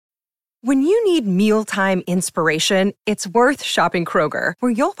When you need mealtime inspiration, it's worth shopping Kroger,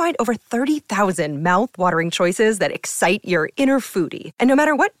 where you'll find over 30,000 mouth-watering choices that excite your inner foodie. And no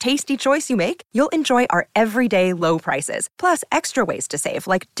matter what tasty choice you make, you'll enjoy our everyday low prices, plus extra ways to save,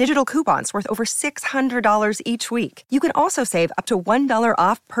 like digital coupons worth over $600 each week. You can also save up to $1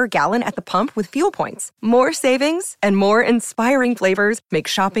 off per gallon at the pump with fuel points. More savings and more inspiring flavors make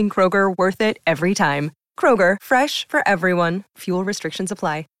shopping Kroger worth it every time. Kroger, fresh for everyone. Fuel restrictions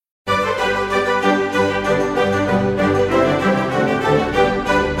apply.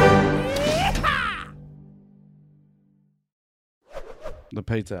 The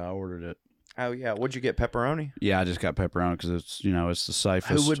pizza, I ordered it. Oh, yeah. What'd you get, pepperoni? Yeah, I just got pepperoni because it's, it's the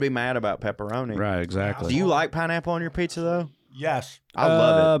safest. Who would be mad about pepperoni? Right, exactly. Do you like pineapple on your pizza, though? Yes. I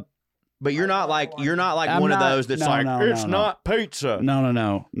love it. But you're not like one of those that's it's not pizza.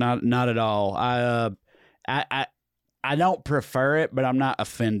 No. Not at all. I don't prefer it, but I'm not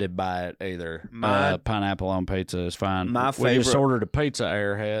offended by it either. Pineapple on pizza is fine. We just ordered a pizza,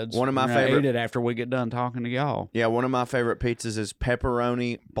 Airheads. One of my favorite. Eat it after we get done talking to y'all. Yeah, one of my favorite pizzas is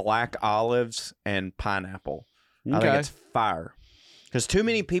pepperoni, black olives, and pineapple. Okay. I think it's fire. Because too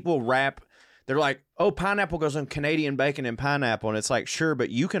many people they're like, oh, pineapple goes on Canadian bacon and pineapple. And it's like, sure, but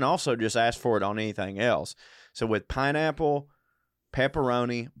you can also just ask for it on anything else. So with pineapple,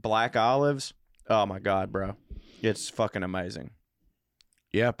 pepperoni, black olives, oh my God, bro. It's fucking amazing.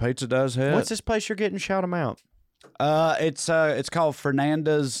 Yeah, pizza does hit. What's this place you're getting? Shout them out. It's called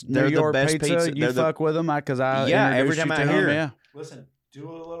Fernanda's New York Pizza. You fuck with them because every time I hear. Yeah. Listen, do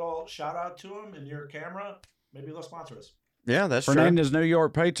a little shout out to them in your camera. Maybe they'll sponsor us. Yeah, that's true. Fernanda's New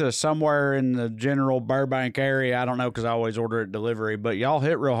York Pizza somewhere in the general Burbank area. I don't know because I always order it delivery, but y'all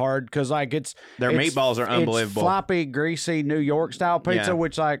hit real hard because their meatballs are unbelievable. It's floppy, greasy New York style pizza.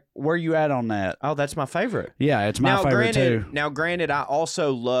 Which where you at on that? Oh, that's my favorite. Yeah, it's my favorite too. Now, granted, I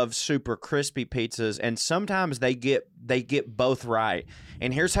also love super crispy pizzas, and sometimes they get both right.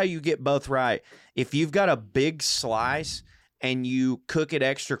 And here's how you get both right: if you've got a big slice and you cook it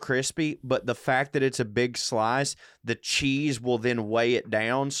extra crispy, but the fact that it's a big slice, the cheese will then weigh it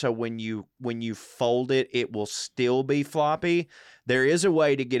down. So when you fold it, it will still be floppy. There is a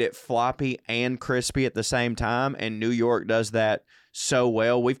way to get it floppy and crispy at the same time, and New York does that so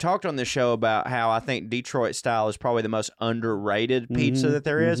well. We've talked on this show about how I think Detroit style is probably the most underrated pizza that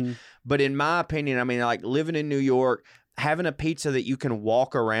there is. But in my opinion, I mean, like living in New York, having a pizza that you can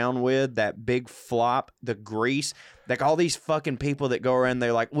walk around with, that big flop, the grease, like all these fucking people that go around,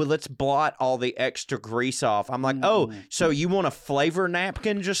 they're like, well, let's blot all the extra grease off. I'm like, oh, so you want a flavor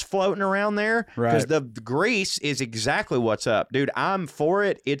napkin just floating around there? Because the grease is exactly what's up. Dude, I'm for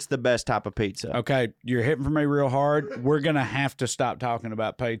it. It's the best type of pizza. Okay, you're hitting for me real hard. We're going to have to stop talking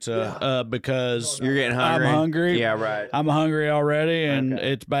about pizza because you're getting hungry. I'm hungry. Yeah, right. I'm hungry already, and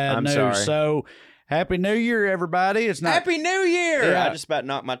it's bad news. Sorry. So Happy New Year, everybody. It's not Happy New Year. Yeah. I just about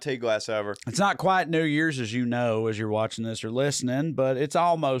knocked my tea glass over. It's not quite New Year's, as you know, as you're watching this or listening, but it's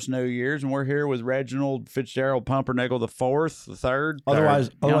almost New Year's, and we're here with Reginald Fitzgerald Pumpernickel the third. Otherwise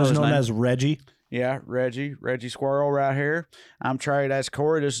known as Reggie. Yeah, Reggie Squirrel right here. I'm Trey. That's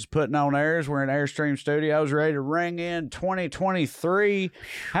Corey. This is Putting on Airs. We're in Airstream Studios, ready to ring in 2023.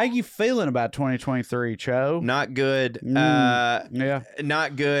 How you feeling about 2023, Cho? Not good. Yeah,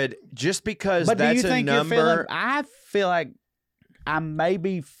 not good. Just because but that's do you think a number. You're feeling, I feel like I may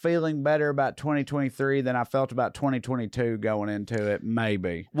be feeling better about 2023 than I felt about 2022 going into it,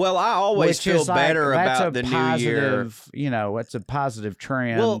 maybe. Well, I always feel better about the new year. It's a positive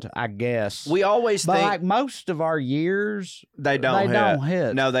trend, I guess. We always think. Like most of our years, they don't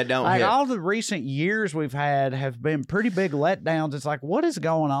hit. No, they don't hit. All the recent years we've had have been pretty big letdowns. It's like, what is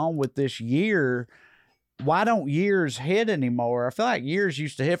going on with this year? Why don't years hit anymore? I feel like years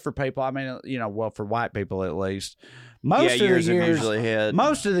used to hit for people. I mean, for white people at least. Most of the years usually hit.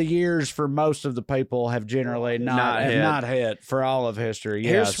 Most of the years for most of the people have generally not hit for all of history.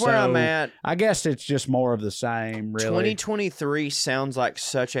 Yeah, here's where I'm at. I guess it's just more of the same, really. 2023 sounds like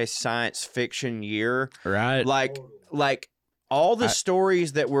such a science fiction year. Right. Like all the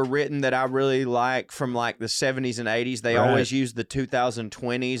stories that were written that I really like from like the 70s and 80s, they always use the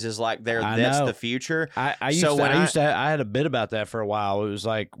 2020s as like that's the future. I had a bit about that for a while. It was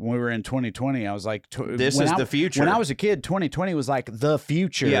like when we were in 2020, I was like, this is the future. When I was a kid, 2020 was like the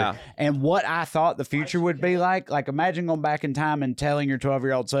future. Yeah. And what I thought the future would be like imagine going back in time and telling your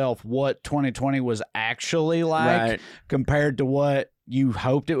 12-year-old self what 2020 was actually like compared to what you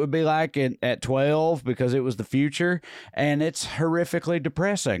hoped it would be like at 12 because it was the future, and it's horrifically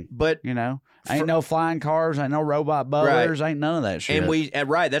depressing. But ain't no flying cars, ain't no robot butlers, ain't none of that shit.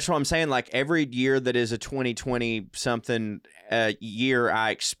 And that's what I'm saying. Like every year that is a 2020 something year,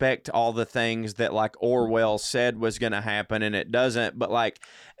 I expect all the things that like Orwell said was going to happen, and it doesn't. But like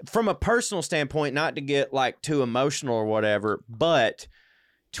from a personal standpoint, not to get like too emotional or whatever, but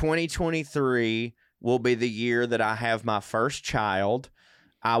 2023 will be the year that I have my first child.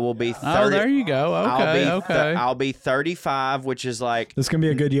 I will be 30. Oh, there you go. Okay, I'll be 35, which is like... This is going to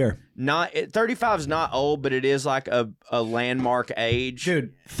be a good year. 35 is not old, but it is like a landmark age.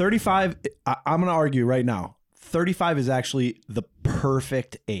 Dude, 35, I'm going to argue right now. 35 is actually the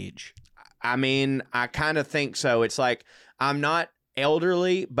perfect age. I mean, I kind of think so. It's like, I'm not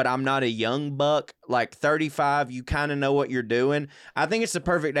elderly, but I'm not a young buck. Like 35, you kind of know what you're doing. I think it's the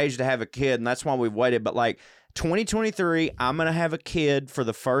perfect age to have a kid, and that's why we've waited. But like 2023, I'm going to have a kid for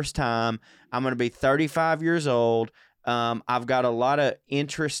the first time. I'm going to be 35 years old. I've got a lot of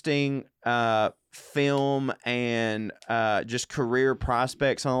interesting film and just career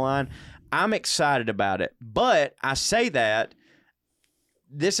prospects on the line. I'm excited about it. But I say that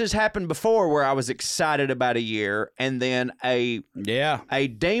this has happened before where I was excited about a year and then a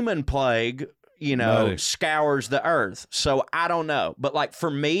demon plague, scours the earth. So I don't know. But like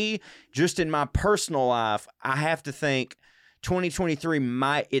for me, just in my personal life, I have to think 2023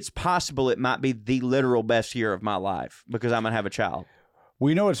 it's possible it might be the literal best year of my life because I'm going to have a child.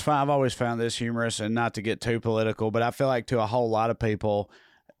 We know it's fine. I've always found this humorous, and not to get too political, but I feel like to a whole lot of people,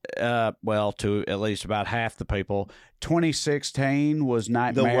 to at least about half the people, 2016 was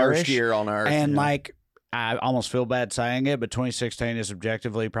nightmarish. The worst year on earth. And like, I almost feel bad saying it, but 2016 is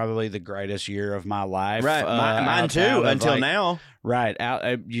objectively probably the greatest year of my life. Right. Mine too, until now. Right.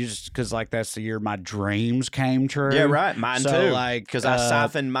 Just because like that's the year my dreams came true. Yeah, right. Mine too. Like, because I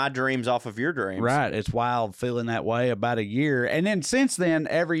siphoned my dreams off of your dreams. Right. It's wild feeling that way about a year. And then since then,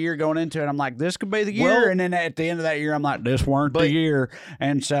 every year going into it, I'm like, this could be the year. Well, and then at the end of that year, I'm like, this weren't the year.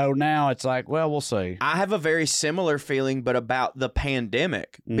 And so now it's like, well, we'll see. I have a very similar feeling, but about the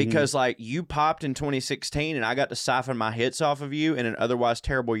pandemic. Because like you popped in 2016 and I got to siphon my hits off of you in an otherwise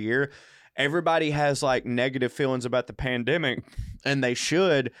terrible year. Everybody has like negative feelings about the pandemic, and they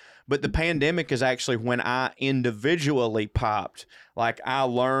should, but the pandemic is actually when I individually popped. Like I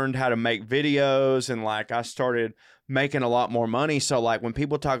learned how to make videos, and like I started making a lot more money. So like when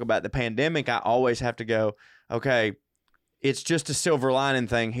people talk about the pandemic, I always have to go, okay, it's just a silver lining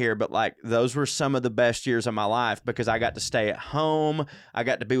thing here, but like those were some of the best years of my life because I got to stay at home, I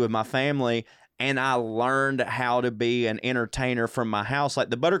got to be with my family, and I learned how to be an entertainer from my house.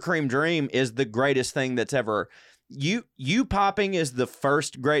 Like the Buttercream Dream is the greatest thing that's ever... You popping is the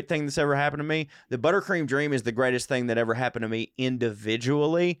first great thing that's ever happened to me. The Buttercream Dream is the greatest thing that ever happened to me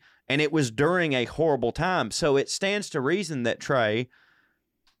individually, and it was during a horrible time. So it stands to reason that, Trey,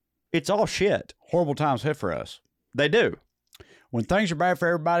 it's all shit. Horrible times hit for us. They do. When things are bad for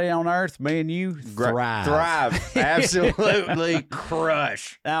everybody on earth, me and you thrive. Thrive. Absolutely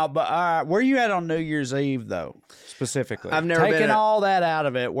crush. Now, but where you at on New Year's Eve, though, specifically? I've never Taking all that out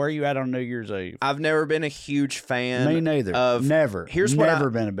of it, where you at on New Year's Eve? I've never been a huge fan. Me neither. Never. Here's never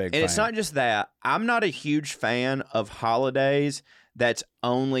been a big fan. And it's not just that. I'm not a huge fan of holidays that's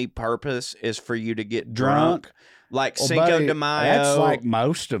only purpose is for you to get drunk. Like Cinco de Mayo. That's like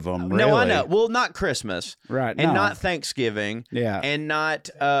most of them, really. No, I know. Well, not Christmas. Right. And not Thanksgiving. Yeah. And not...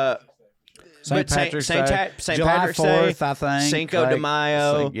 St. Patrick's Day. July 4th, I think. Cinco de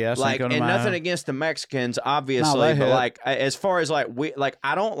Mayo. Cinco de Mayo. And nothing against the Mexicans, obviously. But like, as far as like,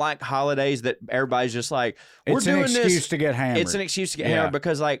 I don't like holidays that everybody's just like, we're doing this. It's an excuse to get hammered. It's an excuse to get hammered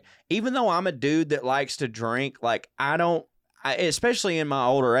because like, even though I'm a dude that likes to drink, like especially in my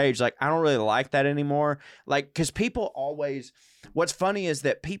older age, like I don't really like that anymore. Like, because people always, what's funny is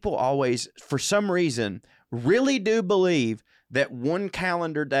that people always, for some reason, really do believe that one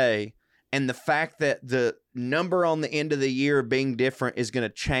calendar day and the fact that the number on the end of the year being different is going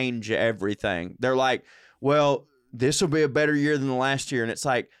to change everything. They're like, well, this will be a better year than the last year. And it's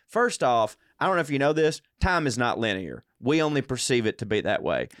like, first off, I don't know if you know this, time is not linear. We only perceive it to be that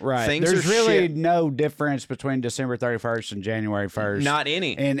way. Right. There's really no difference between December 31st and January 1st. Not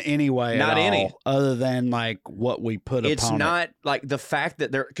any. In any way Not at all, any. other than like what we put upon it. It's not like the fact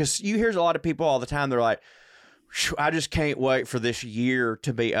that because you hear a lot of people all the time, they're like, I just can't wait for this year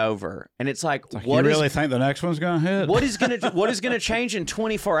to be over. And it's like what you really think the next one's going to hit? What is going to change in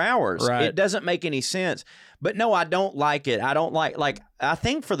 24 hours? Right. It doesn't make any sense. But no, I don't like it. I don't like I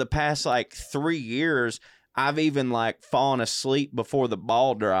think for the past like 3 years, I've even like fallen asleep before the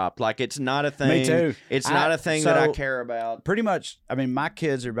ball dropped. Like it's not a thing. Me too. It's not a thing that I care about. Pretty much. I mean, my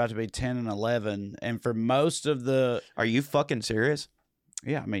kids are about to be 10 and 11, and for most of the, Are you fucking serious?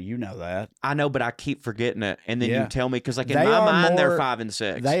 yeah, I mean, you know that. I know, but I keep forgetting it, and then Yeah. you tell me because like in They my are mind they're more- 5 and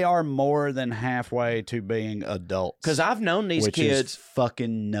 6. They are more than halfway to being adults. Because I've known these which kids. is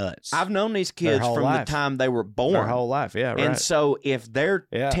fucking nuts. I've known these kids whole from life. the time they were born. Their whole life, yeah, right. And so if they're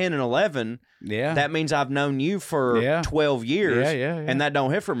Yeah. 10 and 11, yeah, that means I've known you for Yeah. 12 years. Yeah, yeah, yeah. And that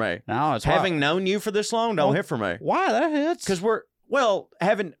don't hit for me. no, it's Having known you for this long don't Well, hit for me. why that hits? Because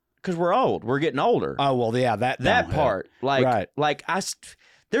we're old. We're getting older. Oh well, yeah, that that don't part. hit. Like, Right.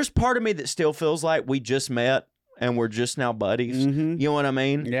 there's part of me that still feels like we just met and we're just now buddies. Mhm. You know what I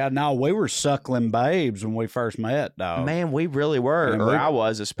mean? Yeah, no, we were suckling babes when we first met, dog. Man, we really were. And Or we- I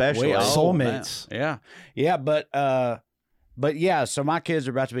was especially. We Soulmates. man. Yeah, but yeah. So my kids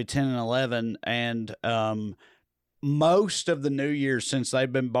are about to be 10 and 11, and most of the New Year's since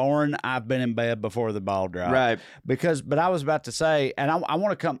they've been born, I've been in bed before the ball dropped. Right. But I was about to say, and I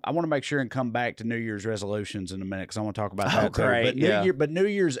want to make sure and come back to New Year's resolutions in a minute because I want to talk about that too. great, But New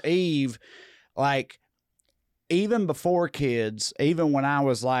Year's Eve, like even before kids, even when I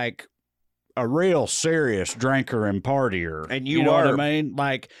was like a real serious drinker and partier, And you know what I were. mean?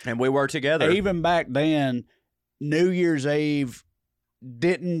 Like And we were together. even back then, New Year's Eve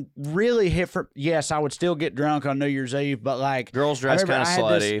didn't really hit for. Yes, I would still get drunk on New Year's Eve, but like Girls dress I remember kind of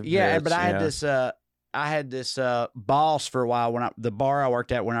I had this- slutty. yeah, It's- but I had this boss for a while when the bar I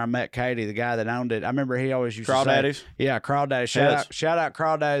worked at when I met Katie, the guy that owned it. I remember he always used to say, Crawdaddies? yeah, Crawdaddies. Yes. Shout out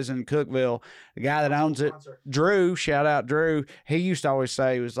Crawdaddies in Cookville. The guy that owns it, Drew. Shout out Drew. He used to always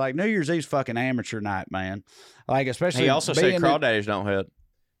say, he was like, New Year's Eve's fucking amateur night, man. Like especially He also said crawdaddies don't hit.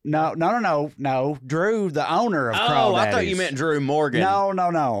 No. Drew, the owner of Oh, Crawdaddies. I thought you meant Drew Morgan.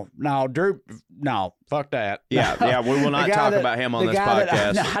 No, Drew. No, fuck that. Yeah, we will not The guy talk that- about him on the this guy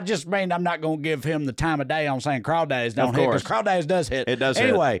podcast. That, I just mean I'm not going to give him the time of day on saying Crawdaddies don't Of hit course. because Crawdaddies does hit. It does hit.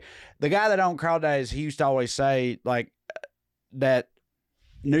 Anyway, the guy that owned Crawdaddies, he used to always say like that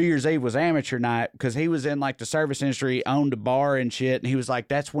New Year's Eve was amateur night because he was in like the service industry, owned a bar and shit, and he was like,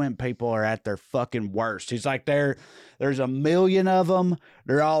 that's when people are at their fucking worst. He's like, there's a million of them.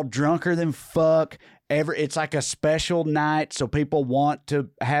 They're all drunker than fuck. It's like a special night, so people want to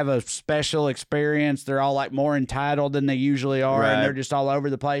have a special experience. They're all like more entitled than they usually are, Right. and they're just all over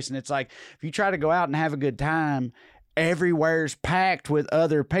the place. And it's like if you try to go out and have a good time, everywhere's packed with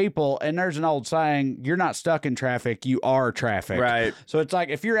other people. And there's an old saying, you're not stuck in traffic, you are traffic. Right. So it's like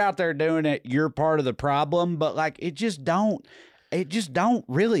if you're out there doing it, you're part of the problem, but like it just don't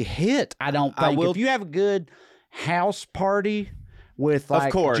really hit. I don't think. If you have a good house party with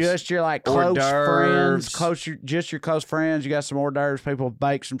like course. just your like Hors close d'oeuvres. friends, just your close friends, you got some hors d'oeuvres, people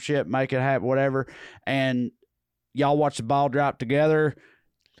bake some shit, make it happen, whatever, and y'all watch the ball drop together,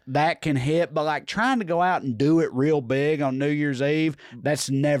 that can hit. But like trying to go out and do it real big on New Year's Eve, that's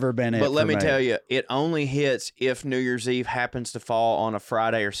never been it. But let for me tell you, it only hits if New Year's Eve happens to fall on a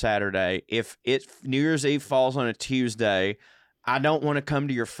Friday or Saturday. If New Year's Eve falls on a Tuesday, I don't want to come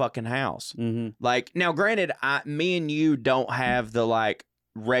to your fucking house. Mm-hmm. Like, now granted, me and you don't have the like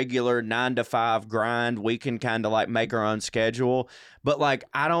regular 9 to 5 grind. We can kind of like make our own schedule. But like,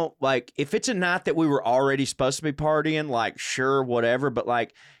 I don't like, if it's a night that we were already supposed to be partying, like sure, whatever. But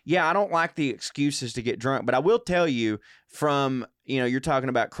like, yeah, I don't like the excuses to get drunk. But I will tell you from, you're talking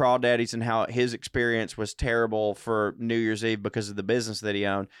about Crawdaddies and how his experience was terrible for New Year's Eve because of the business that he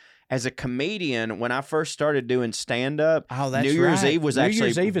owned. As a comedian, when I first started doing stand-up, New Year's Eve was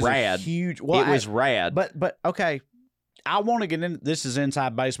actually rad. Huge. Well, it was rad. But okay, I want to get into this. Is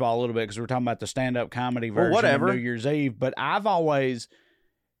inside baseball a little bit because we're talking about the stand-up comedy version of New Year's Eve. But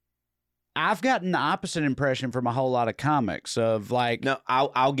I've gotten the opposite impression from a whole lot of comics of like no,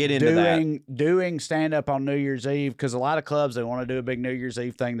 I'll get into doing stand up on New Year's Eve because a lot of clubs they want to do a big New Year's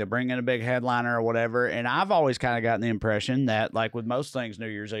Eve thing. They bring in a big headliner or whatever, and I've always kind of gotten the impression that like with most things New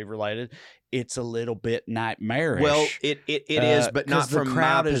Year's Eve related, it's a little bit nightmarish. Well, it is, but not from the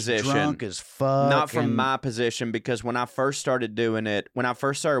crowd my is position. Drunk as fuck. Not from my position because when I first started doing it, when I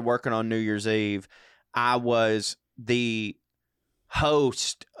first started working on New Year's Eve, I was the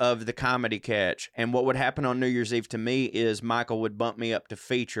host of the comedy catch. And what would happen on New Year's Eve to me is Michael would bump me up to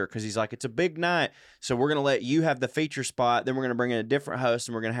feature because he's like, it's a big night. So we're going to let you have the feature spot. Then we're going to bring in a different host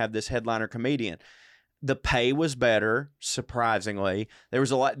and we're going to have this headliner comedian. The pay was better, surprisingly. There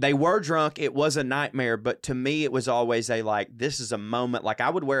was a lot. They were drunk. It was a nightmare. But to me, it was always this is a moment. Like I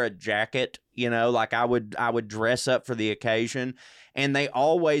would wear a jacket, you know, like I would dress up for the occasion. And they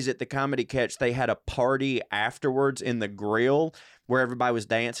always, at the Comedy Catch, they had a party afterwards in the grill where everybody was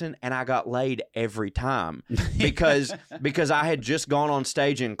dancing, and I got laid every time because I had just gone on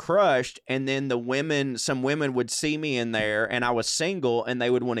stage and crushed, and then some women would see me in there, and I was single, and they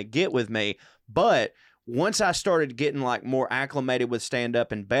would want to get with me. But once I started getting like more acclimated with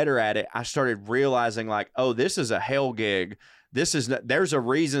stand-up and better at it, I started realizing like, oh, this is a hell gig. There's a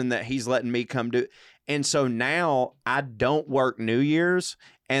reason that he's letting me come do. And so now I don't work New Year's.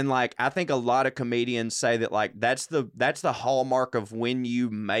 And like, I think a lot of comedians say that like, that's the hallmark of when you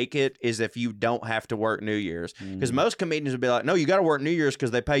make it, is if you don't have to work New Year's. Because most comedians would be like, no, you got to work New Year's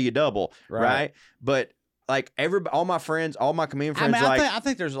because they pay you double. Right. But like all my comedian friends, I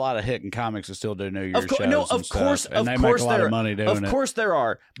think there's a lot of hitting comics that still do New Year's shows. No, of course, and they make a lot of money doing it. Of course there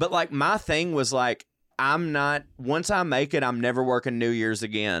are. But like, my thing was like, once I make it, I'm never working New Year's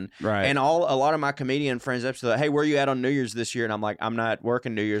again. Right. And a lot of my comedian friends are like, hey, where are you at on New Year's this year? And I'm like, I'm not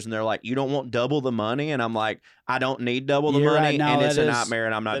working New Year's. And they're like, you don't want double the money? And I'm like, I don't need double the money. Right. No, and it's a nightmare,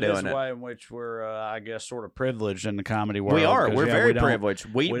 and I'm not doing it. That is a way in which we're, I guess, sort of privileged in the comedy world. We are. We're very privileged.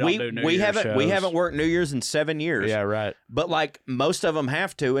 We haven't worked New Year's in 7 years. Yeah, right. But like, most of them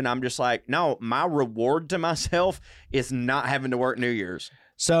have to. And I'm just like, no, my reward to myself is not having to work New Year's.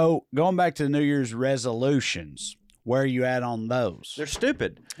 So going back to the New Year's resolutions, where are you at on those? They're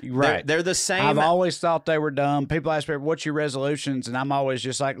stupid. Right. They're the same. I've always thought they were dumb. People ask me, what's your resolutions? And I'm always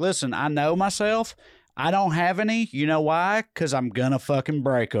just like, listen, I know myself. I don't have any. You know why? Because I'm going to fucking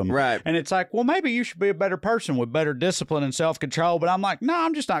break them. Right. And it's like, well, maybe you should be a better person with better discipline and self-control. But I'm like, no,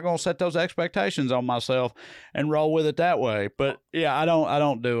 I'm just not going to set those expectations on myself and roll with it that way. But yeah, I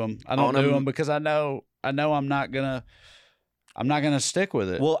don't do them. I don't do them because I know I'm not going to stick with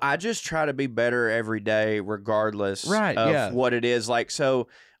it. Well, I just try to be better every day, regardless of what it is. Like, so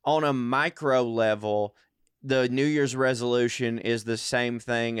on a micro level, the New Year's resolution is the same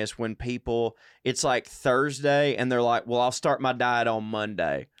thing as when it's like Thursday and they're like, well, I'll start my diet on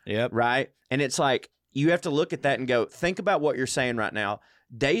Monday. Yep. Right. And it's like, you have to look at that and go, think about what you're saying right now.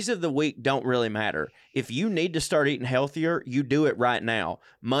 Days of the week don't really matter. If you need to start eating healthier, you do it right now.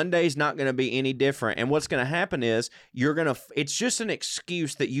 Monday's not going to be any different. And what's going to happen is it's just an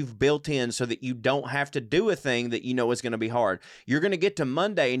excuse that you've built in so that you don't have to do a thing that you know is going to be hard. You're going to get to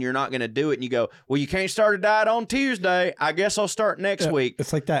Monday and you're not going to do it. And you go, well, you can't start a diet on Tuesday. I guess I'll start next week.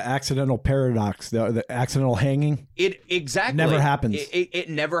 It's like that accidental paradox, the accidental hanging. It exactly never happens. It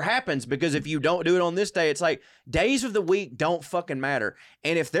never happens, because if you don't do it on this day, it's like days of the week don't fucking matter.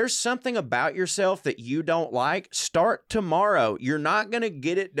 And if there's something about yourself that you don't like, start tomorrow. You're not going to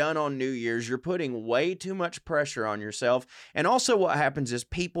get it done on New Year's. You're putting way too much pressure on yourself. And also what happens is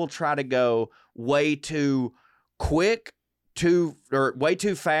people try to go way too quick, way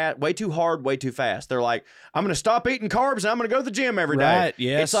too fast, way too hard, way too fast. They're like, I'm going to stop eating carbs and I'm going to go to the gym every day. Right,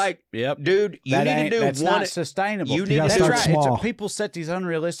 yes. It's like, yep. Dude, that's not sustainable. You gotta start small. People set these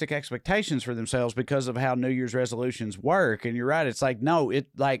unrealistic expectations for themselves because of how New Year's resolutions work. And you're right. It's like, no,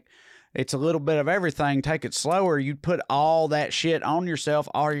 it's a little bit of everything. Take it slower. You put all that shit on yourself.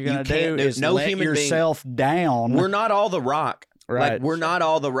 All you're going to do is let yourself down. We're not all The Rock. Right. Like, we're not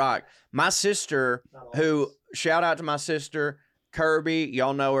all The Rock. My sister, shout out to my sister, Kirby.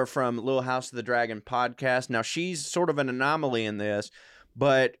 Y'all know her from Little House of the Dragon podcast. Now, she's sort of an anomaly in this,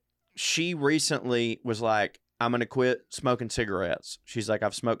 but she recently was like, I'm going to quit smoking cigarettes. She's like,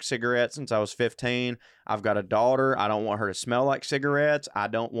 I've smoked cigarettes since I was 15. I've got a daughter. I don't want her to smell like cigarettes. I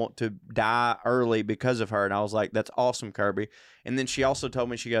don't want to die early because of her. And I was like, that's awesome, Kirby. And then she also told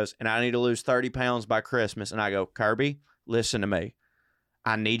me, she goes, and I need to lose 30 pounds by Christmas. And I go, Kirby, listen to me.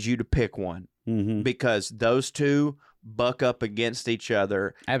 I need you to pick one, because those two buck up against each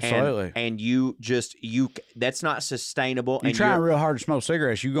other. Absolutely. And that's not sustainable. You're trying real hard to smoke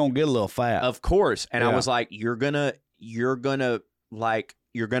cigarettes, you're going to get a little fat. Of course. And I was like, you're going to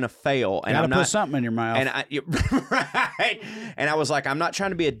fail. And I'm not put something in your mouth. And right. And I was like, I'm not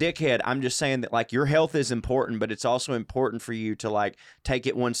trying to be a dickhead. I'm just saying that, like, your health is important, but it's also important for you to, like, take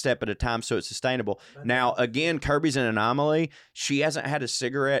it one step at a time so it's sustainable. Now, again, Kirby's an anomaly. She hasn't had a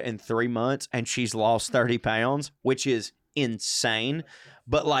cigarette in 3 months and she's lost 30 pounds, which is insane.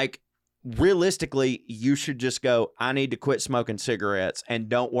 But, like, realistically, you should just go, I need to quit smoking cigarettes and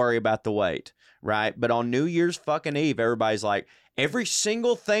don't worry about the weight, right? But on New Year's fucking Eve, everybody's like, every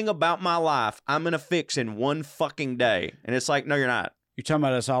single thing about my life, I'm going to fix in one fucking day. And it's like, no, you're not. You're talking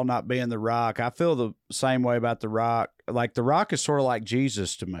about us all not being The Rock. I feel the same way about The Rock. Like, The Rock is sort of like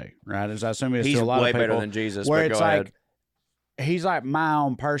Jesus to me, right? As I assume it's to a lot of people. He's way better than Jesus, where but it's go like, ahead. He's like my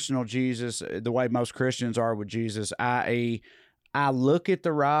own personal Jesus, the way most Christians are with Jesus, i.e., I look at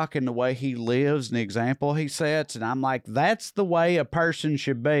The Rock and the way he lives and the example he sets, and I'm like, that's the way a person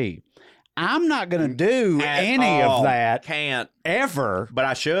should be. I'm not going to do any of that. Can't. Ever. But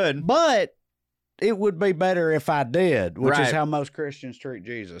I should. But it would be better if I did, which is how most Christians treat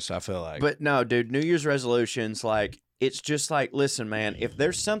Jesus, I feel like. But no, dude, New Year's resolutions, like, it's just like, listen, man, if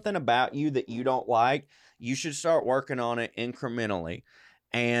there's something about you that you don't like, you should start working on it incrementally.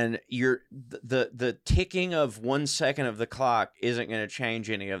 And the ticking of 1 second of the clock isn't going to change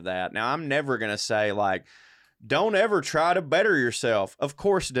any of that. Now, I'm never going to say, like, don't ever try to better yourself. Of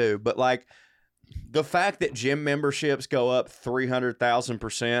course do. But, like, the fact that gym memberships go up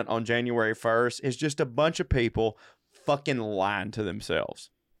 300,000% on January 1st is just a bunch of people fucking lying to themselves.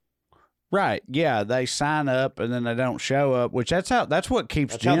 Right. Yeah. They sign up and then they don't show up, which that's what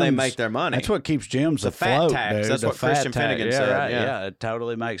keeps gyms. How they make their money. That's what keeps gyms the fat afloat, tax. Dude. That's what Christian Finnegan said. Right, yeah, it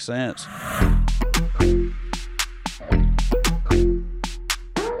totally makes sense.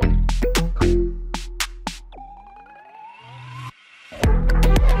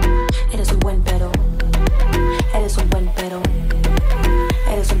 Eres un buen pero. Eres un buen pero.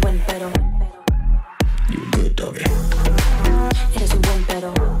 Eres un buen pero. You good doggy. Eres un buen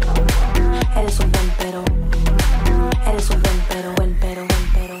pero. Eres un buen pero. Eres un buen pero. Buen pero. Buen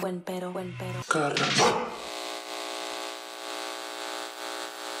pero. Buen pero. Buen pero. Carlos.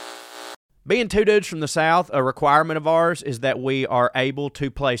 Being two dudes from the South, a requirement of ours is that we are able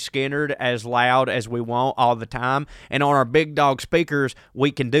to play Skinnerd as loud as we want all the time. And on our big dog speakers,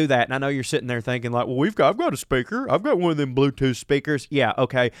 we can do that. And I know you're sitting there thinking like, well, I've got a speaker. I've got one of them Bluetooth speakers. Yeah,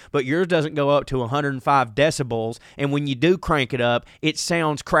 okay. But yours doesn't go up to 105 decibels. And when you do crank it up, it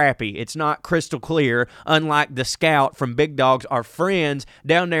sounds crappy. It's not crystal clear, unlike the Scout from Big Dogs, our friends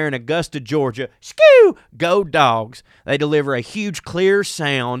down there in Augusta, Georgia. Skew! Go Dogs. They deliver a huge, clear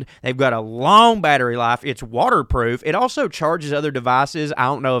sound. They've got a long battery life. It's waterproof. It also charges other devices. I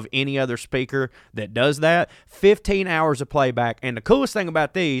don't know of any other speaker that does that. 15 hours of playback. And the coolest thing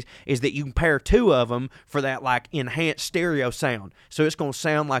about these is that you can pair two of them for that like enhanced stereo sound. So it's going to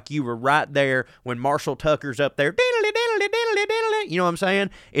sound like you were right there when Marshall Tucker's up there. You know what I'm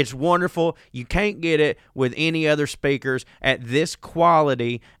saying? It's wonderful. You can't get it with any other speakers at this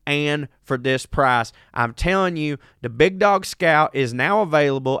quality and for this price. I'm telling you, the Big Dog Scout is now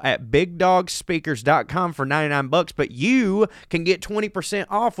available at BigDogSpeakers.com for $99, but you can get 20%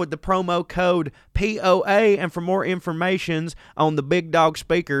 off with the promo code POA. And for more information on the Big Dog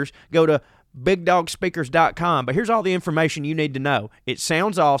Speakers, go to BigDogSpeakers.com. But here's all the information you need to know. It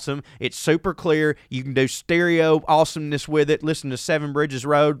sounds awesome. It's super clear. You can do stereo awesomeness with it. Listen to Seven Bridges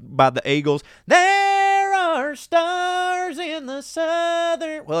Road by the Eagles. There are stars in the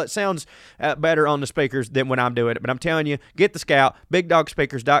southern... Well, it sounds better on the speakers than when I'm doing it. But I'm telling you, get the Scout,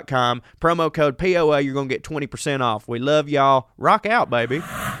 BigDogSpeakers.com. Promo code POA. You're going to get 20% off. We love y'all. Rock out, baby.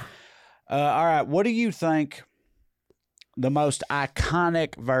 All right. What do you think the most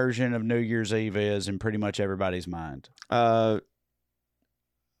iconic version of New Year's Eve is in pretty much everybody's mind? Well,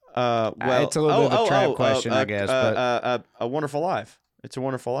 it's a little bit of a trap question, I guess. But A Wonderful Life. It's a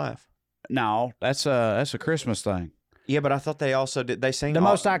Wonderful Life. No, that's a Christmas thing. Yeah, but I thought they also did. They sing the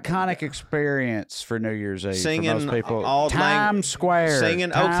most iconic experience for New Year's Eve. Singing for most people, Auld Lang- Times Square,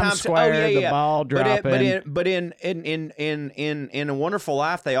 singing Times Square, the ball dropping. But in A Wonderful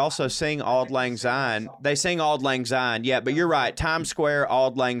Life, they also sing Auld Lang Syne. They sing Auld Lang Syne. Yeah, but you're right. Times Square,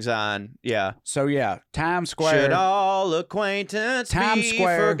 Auld Lang Syne. Yeah. So yeah, Times Square. Should all acquaintance Times be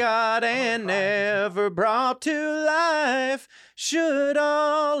Square. forgot and never brought to life? Should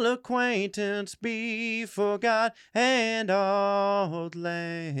all acquaintance be forgot and Auld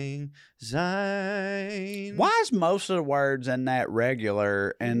Lang Syne? Why is most of the words in that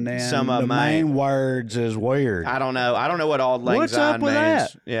regular and then Some of the them main ain't. words is weird? I don't know. I don't know what Auld Lang What's Syne up with means.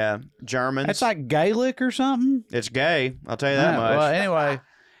 that? Yeah, Germans. It's like Gaelic or something. It's gay. I'll tell you that much. Well, anyway,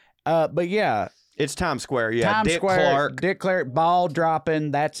 but yeah. It's Times Square, yeah. Times Dick Square, Clark. Dick Clark, ball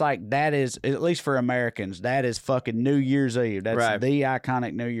dropping. That is, at least for Americans, that is fucking New Year's Eve. That's Right. the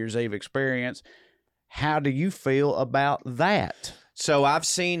iconic New Year's Eve experience. How do you feel about that? So I've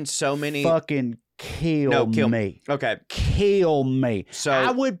seen so many. Fucking kill me. Okay. Kill me. So-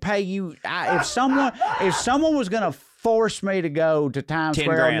 I would pay you if someone was gonna force me to go to Times 10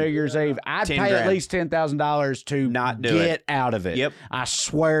 Square on grand. New Year's Eve, I'd 10 pay grand. at least $10,000 to Not do get out of it. Yep. I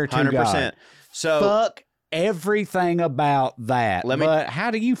swear to 100%. God. So Fuck everything about that. Let me- but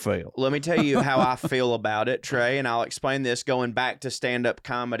how do you feel? let me tell you how I feel about it, Trey, and I'll explain this going back to stand-up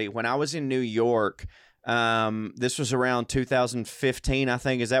comedy. When I was in New York, This was around 2015, I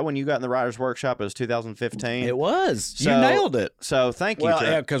think. Is that when you got in the writer's workshop? It was 2015. It was. So, you nailed it. So thank you. Well,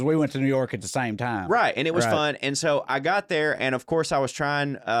 yeah, because we went to New York at the same time. Right, and it was Right. fun. And so I got there, and of course I was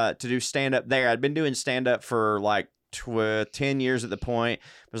trying to do stand-up there. I'd been doing stand-up for like 10 years at the point.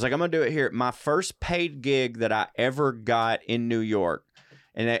 I was like, I'm going to do it here. My first paid gig that I ever got in New York,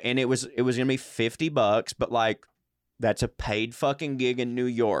 and it was going to be $50, but like, that's a paid fucking gig in New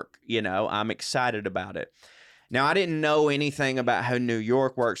York. You know, I'm excited about it. Now, I didn't know anything about how New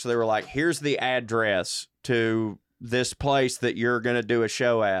York works, so they were like, here's the address to this place that you're going to do a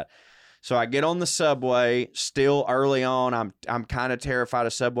show at. So I get on the subway, still early on. I'm kind of terrified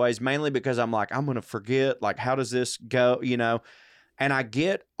of subways, mainly because I'm like, I'm going to forget, like, how does this go, you know? And I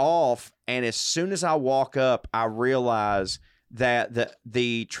get off, and as soon as I walk up, I realize that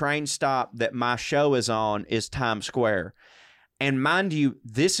the train stop that my show is on is Times Square. And mind you,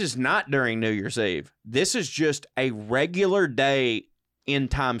 this is not during New Year's Eve. This is just a regular day in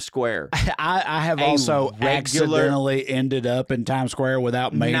Times Square. I have A also regular accidentally ended up in Times Square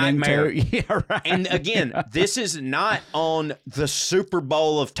without meaning nightmare. to. Yeah, right. And again, this is not on the Super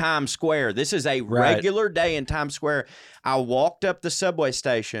Bowl of Times Square. This is a Right. regular day in Times Square. I walked up the subway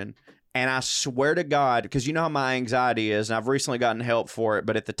station, and I swear to God, because you know how my anxiety is, and I've recently gotten help for it,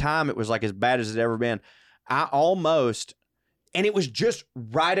 but at the time it was like as bad as it ever been. I almost, and it was just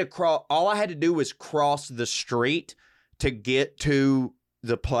right across, all I had to do was cross the street to get to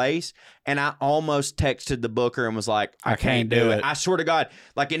the place, and I almost texted the booker and was like, I can't do it. I swear to God,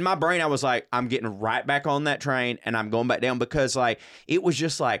 like in my brain, I was like, I'm getting right back on that train, and I'm going back down, because like, it was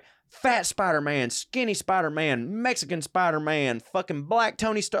just like, fat Spider-Man, skinny Spider-Man, Mexican Spider-Man, fucking black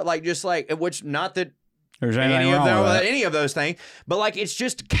Tony Stark, like just like, which not that There's anything wrong with that. any of those things, but like it's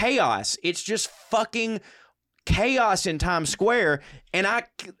just chaos. It's just fucking chaos in Times Square. And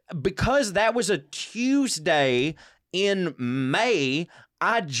because that was a Tuesday in May,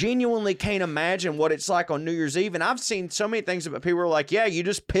 I genuinely can't imagine what it's like on New Year's Eve. And I've seen so many things about people who are like, yeah, you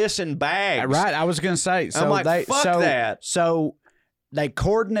just piss in bags. Right. I was going to say. So I'm like, fuck that. So they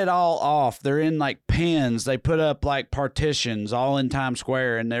cordon it all off. They're in like pens. They put up like partitions all in Times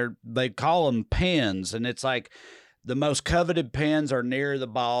Square, and they call them pens. And it's like the most coveted pens are near the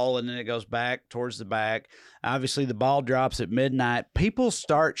ball, and then it goes back towards the back. Obviously, the ball drops at midnight. People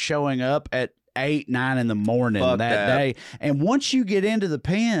start showing up at 8, 9 in the morning Fuck that that. day. And once you get into the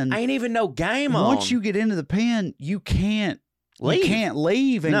pen, Ain't even no game on. once you get into the pen, you can't Leave. You can't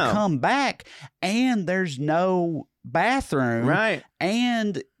leave and No. come back, and there's no bathroom, Right.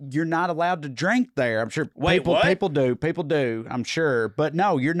 And you're not allowed to drink there. I'm sure Wait, what? people do. I'm sure, but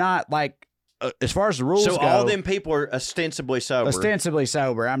no, you're not. Like as far as the rules So go, all them people are ostensibly sober. ostensibly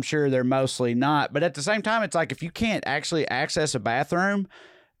sober. I'm sure they're mostly not, but at the same time, it's like if you can't actually access a bathroom,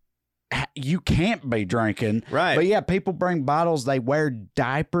 you can't be drinking. Right. But yeah, people bring bottles. They wear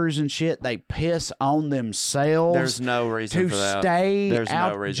diapers and shit. They piss on themselves. There's no reason to for that. stay There's no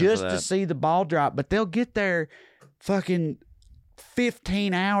out reason for just to that. see the ball drop. But they'll get there fucking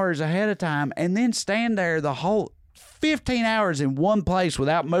 15 hours ahead of time and then stand there the whole 15 hours in one place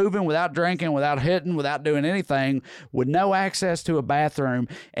without moving, without drinking, without hitting, without doing anything, with no access to a bathroom.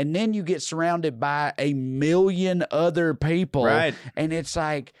 And then you get surrounded by a million other people. Right. And it's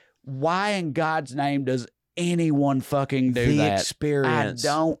like, why in God's name does anyone fucking do The that? experience. I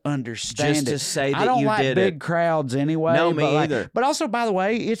don't understand Just it. to say I that don't you like did big it. crowds anyway. No, me but either. But also, by the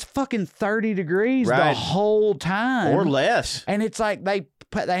way, it's fucking 30 degrees the Right. whole time. Or less. And it's like they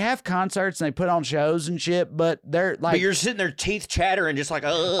have concerts and they put on shows and shit, but they're like... But you're sitting there teeth chattering just like,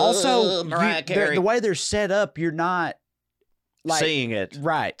 also, Mariah Carey. the way they're set up, you're not... like seeing it.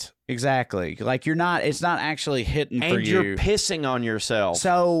 Right. Exactly. Like you're not... It's not actually hitting for And you. you're pissing on yourself.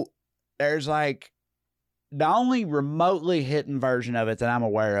 So there's like the only remotely hitting version of it that I'm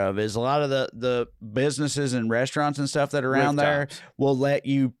aware of is a lot of the businesses and restaurants and stuff that are around there Rooftops. will let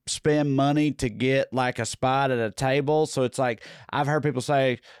you spend money to get like a spot at a table. So it's like I've heard people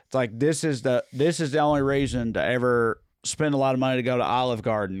say it's like this is the only reason to ever spend a lot of money to go to Olive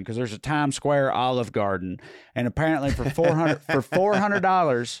Garden, because there's a Times Square Olive Garden, and apparently for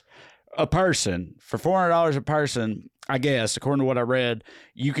 $400 a person, I guess, according to what I read,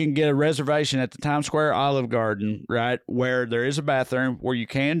 you can get a reservation at the Times Square Olive Garden, right, where there is a bathroom where you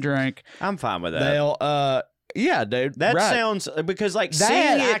can drink. I'm fine with that. They'll, yeah, dude. That right. sounds, because like that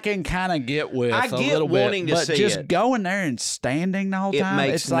seeing I it, can kind of get with I a get little bit, wanting to but see just it. going there and standing the whole it time,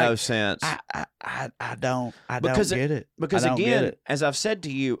 makes it's no like, sense. I don't Because get it. Because I don't get again, it. as I've said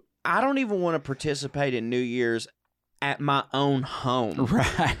to you, I don't even want to participate in New Year's at my own home.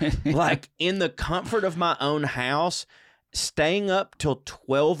 Right. Like in the comfort of my own house. staying up till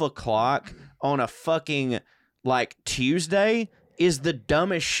 12 o'clock on a fucking like Tuesday is the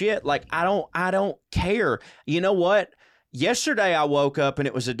dumbest shit. Like, I don't care. You know what? Yesterday I woke up and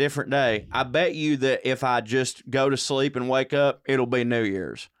it was a different day. I bet you that if I just go to sleep and wake up, it'll be New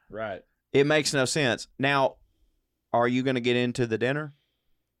Year's. Right. It makes no sense. Now, are you going to get into the dinner?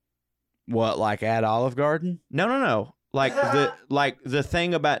 What, like at Olive Garden? No. Like the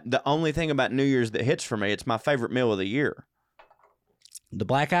only thing about New Year's that hits for me, it's my favorite meal of the year. The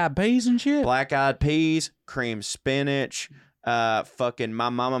black eyed peas and shit? Black eyed peas, cream spinach, fucking my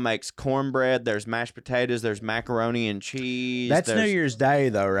mama makes cornbread, there's mashed potatoes, there's macaroni and cheese. That's New Year's Day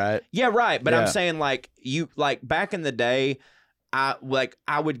though, right? Yeah, right. But Yeah. I'm saying like back in the day, I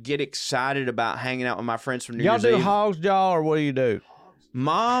would get excited about hanging out with my friends from New Y'all Year's do Eve. Hog's Jaw or what do you do?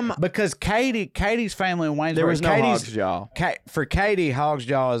 Mom, Because Katie's family in Waynesboro. there was no Katie's, Hog's Jaw. For Katie, Hog's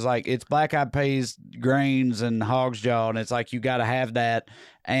Jaw is like it's black eyed peas, greens, and Hog's Jaw, and it's like you got to have that.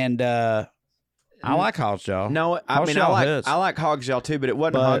 And I like Hog's Jaw. No, I Hog's mean Jaw I hits. like Hog's Jaw too, but it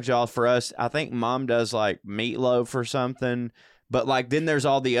wasn't But- Hog's Jaw for us. I think Mom does like meatloaf or something. But like then there's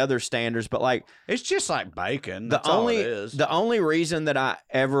all the other standards. But like It's just like bacon. the That's all only it is. the only reason that I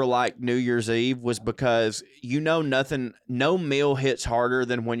ever liked New Year's Eve was because no meal hits harder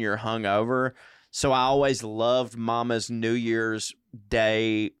than when you're hungover. So I always loved Mama's New Year's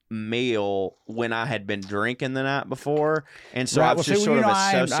Day meal when I had been drinking the night before, and so I've just sort of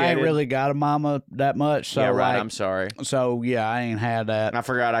associated. I ain't really got a mama that much. So yeah, right. like, I'm sorry. So yeah, I ain't had that. I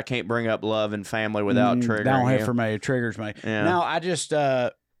forgot I can't bring up love and family without triggering Don't hit you. for me. It triggers me. Yeah. No, I just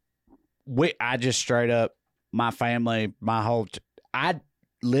I just straight up my family, I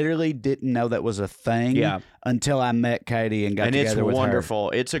literally didn't know that was a thing. Yeah. Until I met Katie and got And it's together with her. wonderful.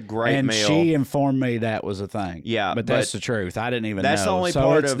 It's a great And meal. she informed me that was a thing. Yeah, but that's the truth. I didn't even that's know. the only so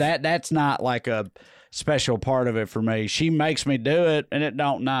part it's of- that's not like a special part of it for me. She makes me do it, and it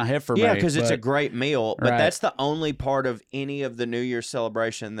don't not hit for me. Yeah, because it's a but- great meal. But Right. that's the only part of any of the New Year's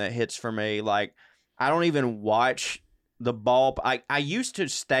celebration that hits for me. Like, I don't even watch the ball. I used to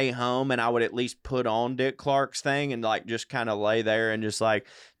stay home and I would at least put on Dick Clark's thing and like just kind of lay there and just like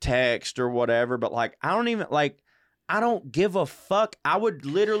text or whatever. But like, I don't give a fuck. I would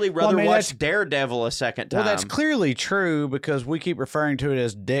literally rather that's- watch Daredevil a second time. Well, that's clearly true because we keep referring to it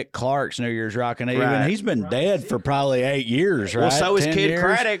as Dick Clark's New Year's Rockin' Eve, Right. and he's been dead for probably 8 years, right? Well, so is 10 Kid years?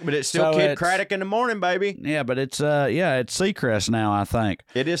 Craddock, but it's still So Kid it's- Craddock in the morning, baby. Yeah, but it's it's Seacrest now, I think.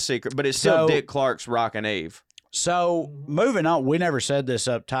 It is secret, but it's still So- Dick Clark's Rockin' Eve. So moving on, we never said this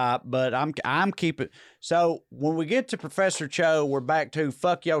up top, but I'm keeping. So when we get to Professor Cho, we're back to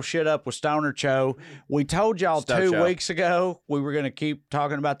fuck your shit up with Stoner Cho. We told y'all Stuff 2 Cho. weeks ago we were going to keep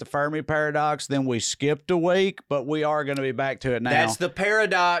talking about the Fermi Paradox. Then we skipped a week, but we are going to be back to it now. That's the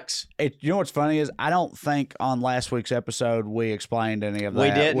paradox. You know what's funny is I don't think on last week's episode we explained any of that.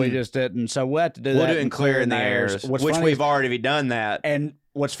 We didn't. We just didn't. So we'll have to do We'll that do it in Clear in the Airs, What's which funny we've is- already done that. And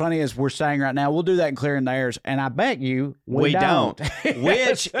what's funny is we're saying right now we'll do that in Clear in the Airs, and I bet you we don't.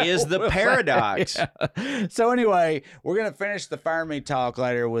 Which is the paradox. Yeah. So anyway, we're gonna finish the Fermi talk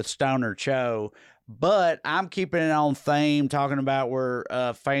later with Stoner Cho, but I'm keeping it on theme, talking about where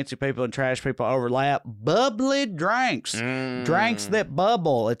fancy people and trash people overlap. Bubbly drinks, drinks that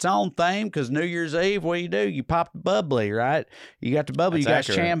bubble. It's on theme because New Year's Eve, what do? You pop the bubbly, right? You got the bubbly, That's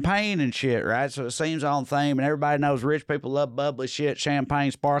you got accurate. champagne and shit, right? So it seems on theme, and everybody knows rich people love bubbly shit,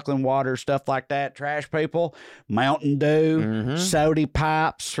 champagne, sparkling water, stuff like that. Trash people, Mountain Dew, soda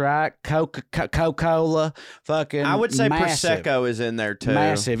pops, right? Coca-Cola, fucking. I would say massive. Prosecco is in there too.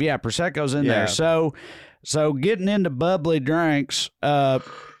 Massive, yeah. Prosecco's in Yeah. there. So getting into bubbly drinks,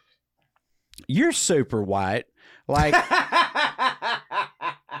 you're super white. Like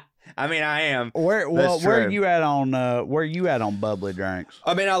I mean, I am. where That's where true. you at on bubbly drinks?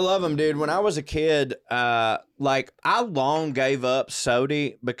 I mean, I love them, dude. When I was a kid, like I long gave up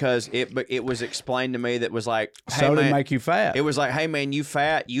soda because it was explained to me that was like, hey, Soda man, make you fat. it was like, hey man, you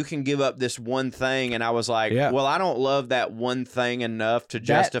fat, you can give up this one thing, and I was like, Yeah. well, I don't love that one thing enough to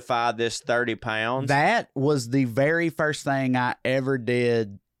justify this 30 pounds. That was the very first thing I ever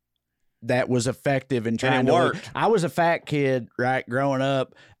did that was effective in trying to worked. I was a fat kid, right, growing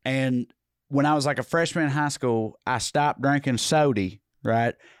up, and when I was like a freshman in high school, I stopped drinking soda,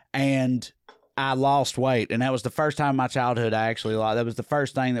 right, and I lost weight, and that was the first time in my childhood I actually lost. That was the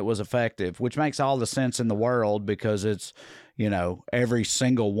first thing that was effective, which makes all the sense in the world because it's, you know, every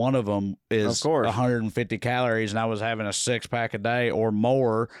single one of them is Of course. 150 calories, and I was having a 6-pack a day or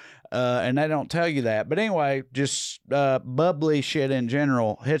more. and they don't tell you that. But anyway, just bubbly shit in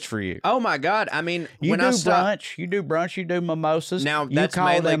general hits for you. Oh my God! I mean, You when do I brunch, you do brunch, you do mimosas. Now, you that's call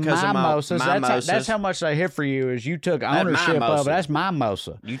mainly them 'cause of my mimosas. mimosas. That's how much they hit for you. Is you took ownership of mimosa. it. That's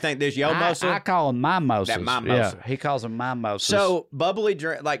mimosa. you think there's Yomosa? I call them mimosas. That mimosa. Yeah, he calls them mimosas. So bubbly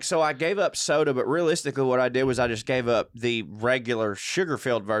drink, so I gave up soda, but realistically, what I did was I just gave up the regular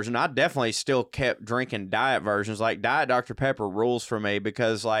sugar-filled version. I definitely still kept drinking diet versions. Like Diet Dr. Pepper rules for me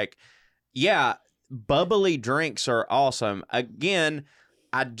because, like, yeah, bubbly drinks are awesome. Again,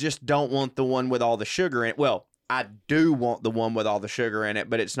 I just don't want the one with all the sugar in it. Well, I do want the one with all the sugar in it,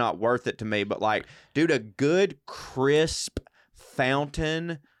 but it's not worth it to me. But like, dude, a good crisp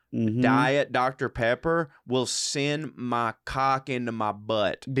fountain. Diet Dr. Pepper will send my cock into my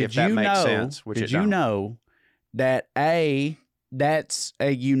butt. If that makes sense. Which did you know that A, that's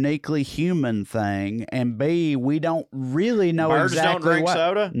a uniquely human thing, and B, we don't really know Birds exactly don't drink what.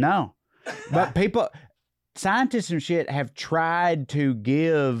 soda? No, but scientists and shit have tried to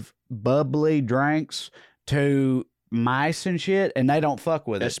give bubbly drinks to mice and shit, and they don't fuck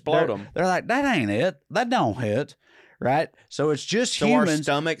with it. Explode them. They're like, that ain't it. That don't hit. Right, so it's just So humans.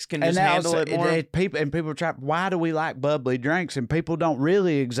 our stomachs can just handle it more. People try. Why do we like bubbly drinks? And people don't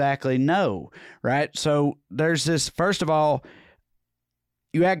really exactly know. Right, so there's this. First of all,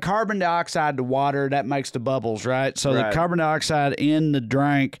 you add carbon dioxide to water, that makes the bubbles. Right, so the carbon dioxide in the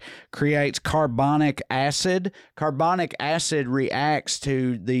drink creates carbonic acid. Carbonic acid reacts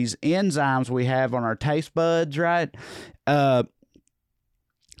to these enzymes we have on our taste buds. Right, and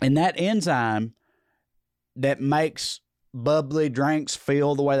that enzyme that makes bubbly drinks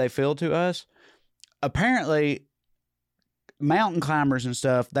feel the way they feel to us. Apparently, mountain climbers and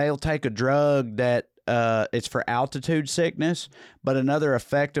stuff, they'll take a drug that it's for altitude sickness, but another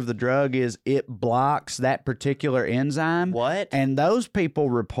effect of the drug is it blocks that particular enzyme. What? And those people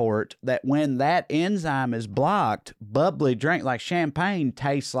report that when that enzyme is blocked, bubbly drink like champagne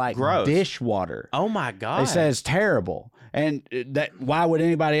tastes like Gross. Dishwater. Oh my God. They say it's terrible. And why would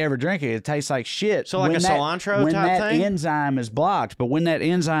anybody ever drink it? It tastes like shit. So like cilantro when type that thing? enzyme is blocked. But when that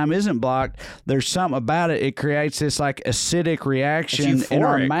enzyme isn't blocked, there's something about it. It creates this like acidic reaction in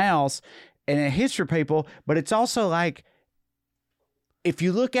our euphoric. mouths, and it hits for people. But it's also like, if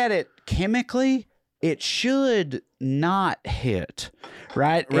you look at it chemically, it should not hit,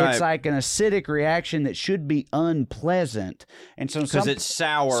 right? It's like an acidic reaction that should be unpleasant. And so because it's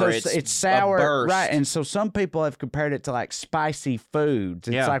sour, so it's sour, a burst. right? And so some people have compared it to like spicy foods.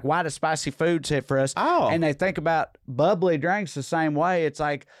 It's like, why do spicy foods hit for us? Oh. And they think about bubbly drinks the same way. It's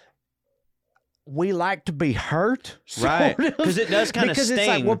like, we like to be hurt, Right. Because it does kind of sting. Because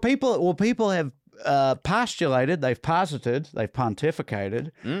it's like, people have postulated, they've posited, they've pontificated,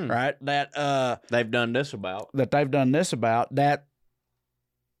 right? That they've done this about. That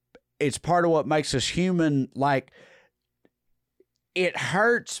it's part of what makes us human. Like, it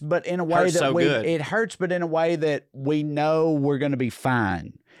hurts, but in a way Hurts so good. it hurts, but in a way that we know we're going to be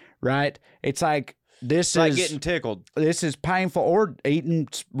fine, right? It's like, It's like getting tickled. This is painful, or eating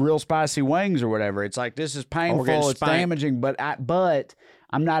real spicy wings or whatever. It's like, this is painful, it's damaging, but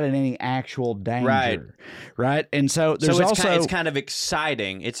I'm not in any actual danger, right? And so there's it's kind of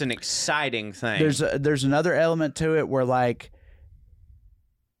exciting. It's an exciting thing. There's another element to it where, like,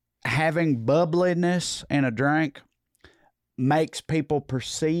 having bubbliness in a drink makes people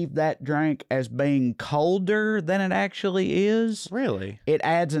perceive that drink as being colder than it actually is. Really? It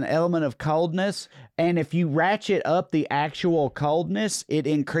adds an element of coldness, and if you ratchet up the actual coldness, it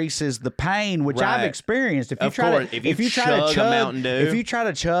increases the pain, which I've experienced. If you try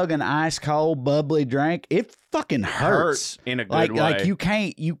to chug an ice cold bubbly drink, it fucking hurts in a good way. Like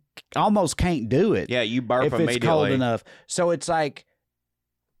you almost can't do it. Yeah, you burp if immediately. it's cold enough. So it's like,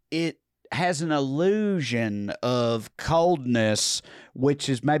 it has an illusion of coldness, which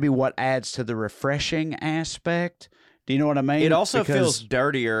is maybe what adds to the refreshing aspect. Do you know what I mean? It also feels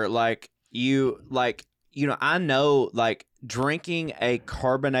dirtier. I know, like, drinking a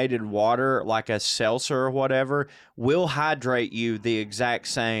carbonated water, like a seltzer or whatever, will hydrate you the exact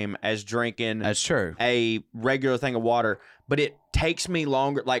same as drinking That's true. a regular thing of water. But it takes me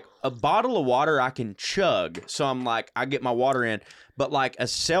longer. Like, a bottle of water I can chug. So I'm like, I get my water in. But like a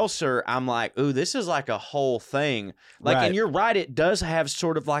seltzer, I'm like, ooh, this is like a whole thing. Like, Right. And you're right, it does have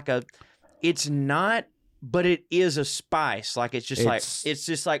sort of like it's not, but it is a spice. Like, it's just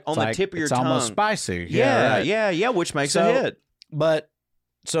like on the tip of your tongue. It's almost spicy. Yeah, which makes a hit. But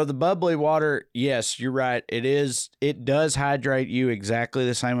so the bubbly water, yes, you're right. It does hydrate you exactly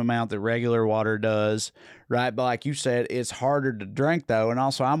the same amount that regular water does, right? But like you said, it's harder to drink though. And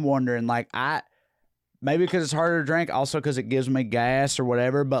also, I'm wondering, like, maybe because it's harder to drink, also because it gives me gas or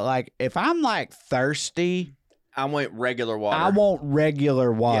whatever. But like, if I'm like thirsty, I want regular water. I want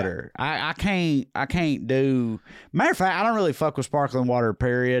regular water. Yeah. I can't do. Matter of fact, I don't really fuck with sparkling water.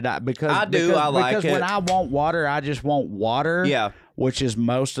 Period. Because I like it. When I want water, I just want water. Yeah, which is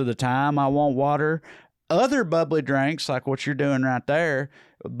most of the time I want water. Other bubbly drinks, like what you're doing right there,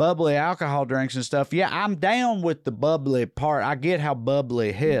 bubbly alcohol drinks and stuff. Yeah, I'm down with the bubbly part. I get how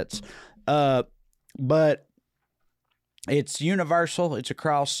bubbly hits, but it's universal. It's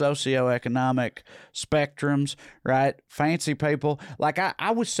across socioeconomic spectrums, right? Fancy people. Like,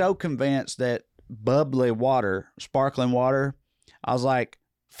 I was so convinced that bubbly water, sparkling water, I was like,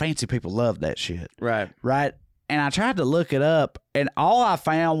 fancy people love that shit. Right. Right? And I tried to look it up, and all I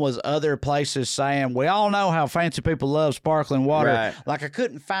found was other places saying, we all know how fancy people love sparkling water. Right. Like, I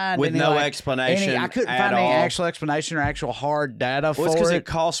couldn't find with no explanation. I couldn't find any actual explanation or actual hard data for it. Well, it's because it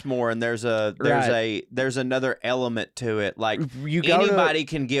costs more, and there's another element to it. Like, anybody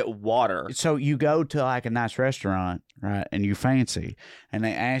can get water. So you go to like a nice restaurant, right, and you fancy, and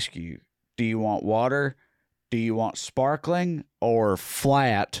they ask you, do you want water? Do you want sparkling or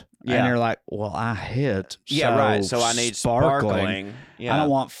flat? Yeah. And you're like, well, I hit. Yeah, right. So I need sparkling. Yeah. I don't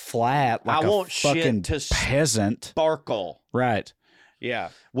want flat. Like I want fucking shit to peasant. Sparkle. Right. Yeah.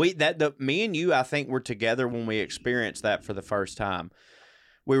 Me and you, I think, were together when we experienced that for the first time.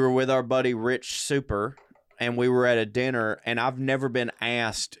 We were with our buddy Rich Super, and we were at a dinner, and I've never been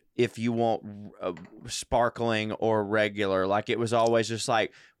asked if you want sparkling or regular. Like, it was always just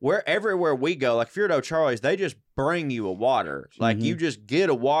like, everywhere we go, like if you're at O'Charlie's, they just bring you a water. Like, you just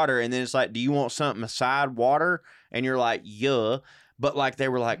get a water, and then it's like, do you want something aside water? And you're like, yeah. But like, they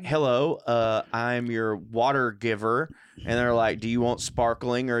were like, hello, I'm your water giver. And they're like, do you want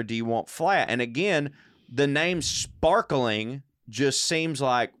sparkling or do you want flat? And again, the name sparkling just seems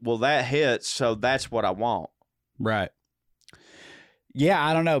like, well, that hits, so that's what I want. Right. Yeah,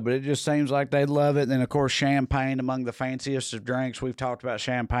 I don't know, but it just seems like they love it. And then, of course, champagne, among the fanciest of drinks. We've talked about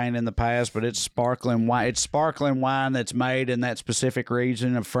champagne in the past, but it's sparkling wine. It's sparkling wine that's made in that specific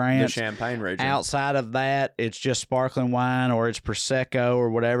region of France. The Champagne region. Outside of that, it's just sparkling wine or it's Prosecco or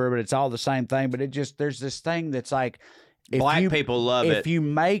whatever, but it's all the same thing. But there's this thing that's like... Black people love it. If you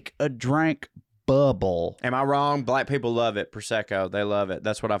make a drink bubble... Am I wrong? Black people love it. Prosecco. They love it.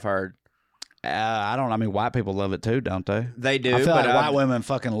 That's what I've heard. I mean, white people love it too, don't they? They do. I feel like white women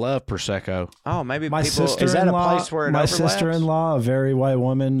fucking love Prosecco. Oh, maybe my people... Is that a place where it my overlaps? sister-in-law, a very white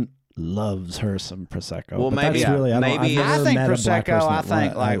woman, loves her some Prosecco. Well, but maybe, that's really, I think Prosecco, I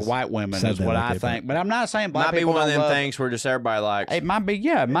think like white women is what I think. But I'm not saying black people might be one of them love, things where just everybody likes. It might be,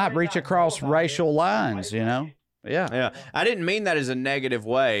 yeah, it might reach across racial lines, you know? Yeah. Yeah. I didn't mean that as a negative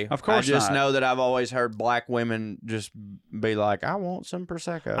way. Of course I just not. know that I've always heard black women just be like, I want some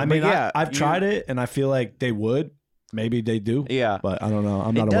Prosecco. I mean, I've tried it, and I feel like they would. Maybe they do. Yeah. But I don't know.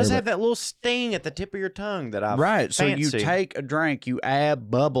 I'm not aware. It does have that little sting at the tip of your tongue that I Right. fancy. So you take a drink, you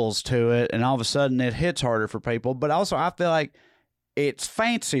add bubbles to it, and all of a sudden it hits harder for people. But also, I feel like it's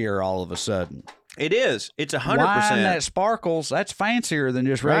fancier all of a sudden. It is. It's 100%. Wine that sparkles, that's fancier than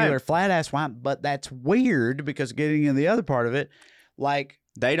just regular flat-ass wine. But that's weird because getting in the other part of it, like...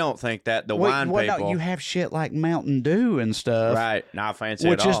 They don't think that, wine people. No, you have shit like Mountain Dew and stuff. Right. Not fancy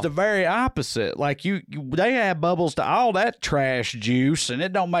which at all. is the very opposite. Like, they add bubbles to all that trash juice, and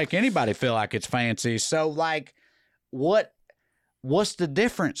it don't make anybody feel like it's fancy. So, like, what's the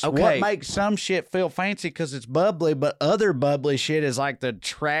difference? Okay. What makes some shit feel fancy because it's bubbly, but other bubbly shit is like the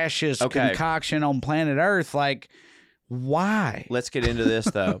trashiest concoction on planet Earth? Like, why? Let's get into this,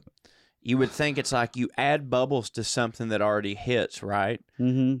 though. You would think it's like you add bubbles to something that already hits, right?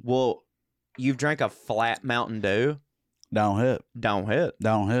 Mm-hmm. Well, you've drank a flat Mountain Dew. Don't hit. Don't hit.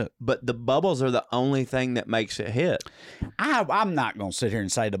 Don't hit. But the bubbles are the only thing that makes it hit. I'm not going to sit here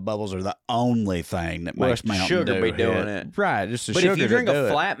and say the bubbles are the only thing that makes Mountain sugar Dew be doing hit. it. Right. Just the but sugar if you drink a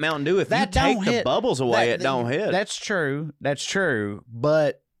flat Mountain Dew, if you take the bubbles away, it don't hit. That's true. That's true.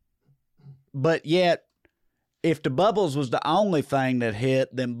 But yet, if the bubbles was the only thing that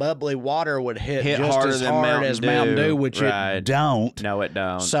hit, then bubbly water would hit just harder as than hard as Mountain Dew, which it don't. No, it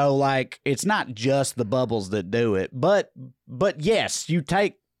don't. So, like, it's not just the bubbles that do it. But yes, you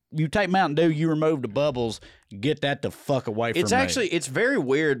take Mountain Dew, you remove the bubbles, get that the fuck away from me. It's very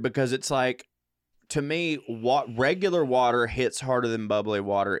weird because it's like, to me, regular water hits harder than bubbly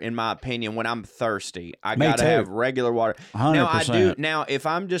water, in my opinion. When I'm thirsty, I gotta have regular water. 100%. Now I do. Now, if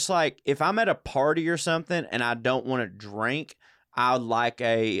I'm just like, if I'm at a party or something and I don't want to drink, I would like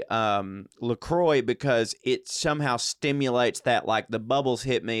a LaCroix because it somehow stimulates that. Like, the bubbles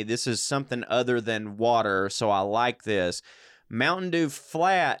hit me. This is something other than water, so I like this. Mountain Dew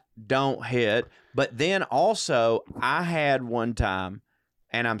flat don't hit. But then also, I had one time,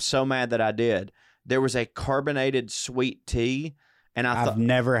 and I'm so mad that I did. There was a carbonated sweet tea, and I've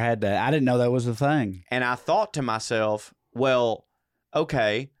never had that. I didn't know that was a thing. And I thought to myself, well,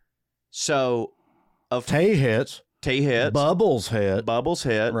 okay, so tea hits. Tea hits. Bubbles hit. Bubbles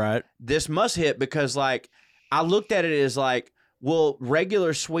hit. Right. This must hit because, like, I looked at it as like, well,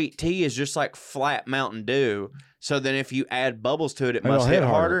 regular sweet tea is just like flat Mountain Dew. So then if you add bubbles to it, it must hit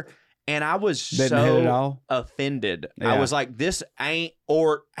harder. And I was so offended. Yeah. I was like, this ain't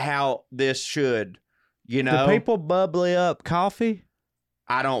or how this should, you know? Do people bubbly up coffee?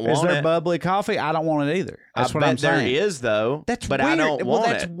 I don't want it. Is there bubbly coffee? I don't want it either. That's what I'm saying. There is, though. That's but weird. I don't want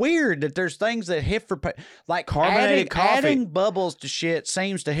that's weird that there's things that hit for like carbonated coffee. Adding bubbles to shit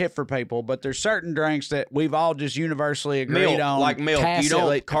seems to hit for people, but there's certain drinks that we've all just universally agreed on. Like milk. You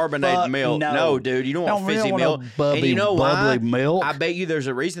don't carbonate milk. No, dude. You don't want fizzy milk. And you know why? Milk. I bet you there's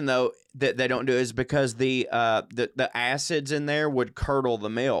a reason though that they don't do it is because the acids in there would curdle the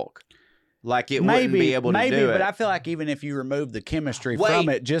milk. Like it wouldn't be able to do it. Maybe, but I feel like even if you remove the chemistry from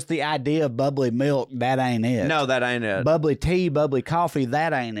it, just the idea of bubbly milk, that ain't it. No, that ain't it. Bubbly tea, bubbly coffee,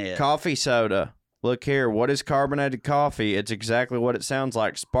 that ain't it. Coffee soda. Look here. What is carbonated coffee? It's exactly what it sounds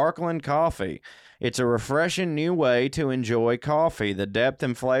like. Sparkling coffee. It's a refreshing new way to enjoy coffee. The depth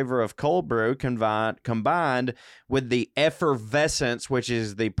and flavor of cold brew combined with the effervescence, which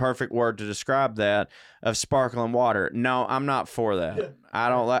is the perfect word to describe that, of sparkling water. No, I'm not for that. I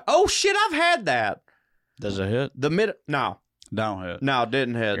don't like... Oh, shit, I've had that. Does it hit? No. Don't hit. No, it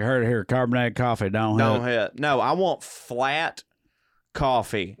didn't hit. You heard it here. Carbonated coffee, don't hit. No, I want flat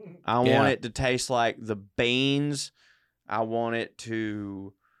coffee. I want it to taste like the beans. I want it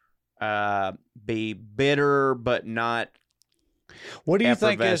to... be bitter but not. What do you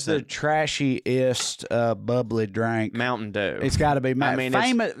think is the trashiest bubbly drink? Mountain Dew. It's got to be. I mean,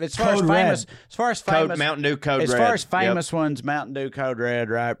 famous. As far as famous, Mountain Dew Code Red. As far as famous ones, Mountain Dew Code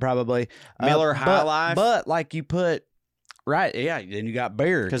Red, right? Probably Miller High Life. But like you put. Right, yeah. Then you got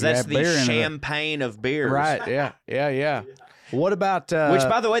beer because that's the champagne of beers. Right, yeah. What about? Which,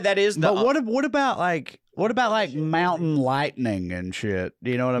 by the way, that is the. But what about like? What about like Mountain Lightning and shit?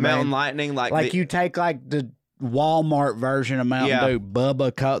 You know what I mean? Mountain Lightning, like you take like the Walmart version of Mountain Dew,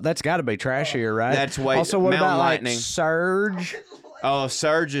 Bubba Coke. That's got to be trashier, right? That's way. Also, what Mountain about Lightning. Like Surge? Oh,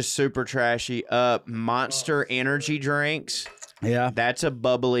 Surge is super trashy. Monster energy drinks. Yeah, that's a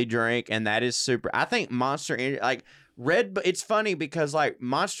bubbly drink, and that is super. I think Monster like. It's funny because like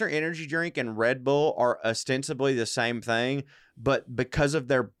Monster Energy drink and Red Bull are ostensibly the same thing, but because of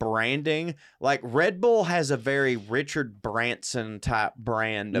their branding, like Red Bull has a very Richard Branson type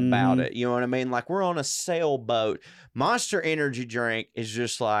brand about it. You know what I mean? Like we're on a sailboat. Monster Energy drink is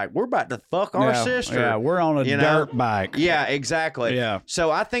just like we're about to fuck our sister. Yeah, we're on a dirt bike. Yeah, exactly. Yeah. So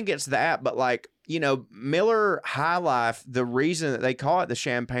I think it's that, but like, you know, Miller High Life, the reason that they call it the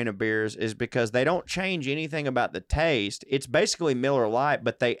champagne of beers is because they don't change anything about the taste. It's basically Miller Lite,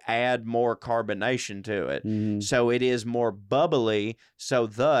 but they add more carbonation to it. So it is more bubbly. So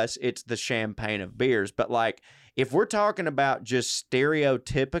thus, it's the champagne of beers. But like, if we're talking about just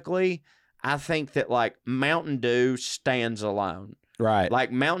stereotypically, I think that like Mountain Dew stands alone. Right.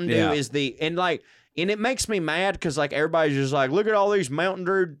 Like Mountain Dew is and it makes me mad because, like, everybody's just like, look at all these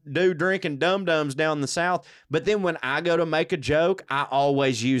Mountain Dew drinking dum-dums down the South. But then when I go to make a joke, I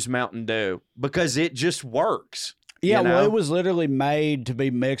always use Mountain Dew because it just works. Yeah, you know? Well, it was literally made to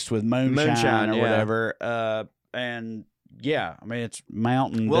be mixed with moonshine or whatever. And, yeah, I mean, it's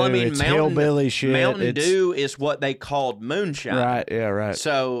Mountain Dew. Well, I mean, it's hillbilly shit. Mountain Dew is what they called moonshine. Right, yeah, right.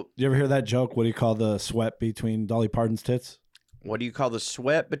 So, you ever hear that joke? What do you call the sweat between Dolly Parton's tits? What do you call the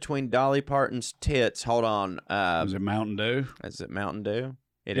sweat between Dolly Parton's tits? Hold on. Is it Mountain Dew? Is it Mountain Dew?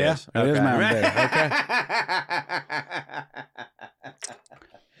 It is. It is Mountain Dew. Okay.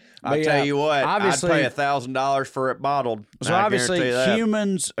 I'll tell you what. I'd pay $1,000 for it bottled. So obviously,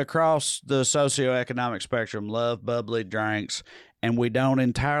 humans across the socioeconomic spectrum love bubbly drinks, and we don't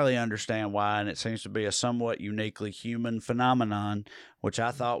entirely understand why. And it seems to be a somewhat uniquely human phenomenon, which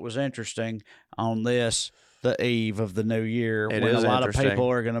I thought was interesting on the eve of the new year, when a lot of people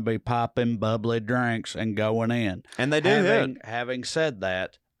are going to be popping bubbly drinks and going in. And they do. Having said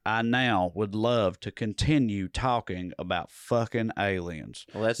that, I now would love to continue talking about fucking aliens.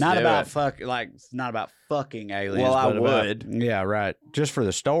 Well, let's not do about it. Not about fucking aliens. Well, I but would. Yeah, right. Just for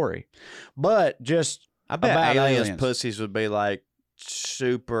the story, but just I bet about aliens' pussies would be like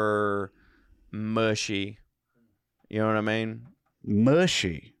super mushy. You know what I mean?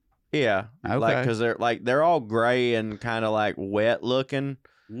 Mushy. Yeah, okay. Like because they're all gray and kind of like wet looking.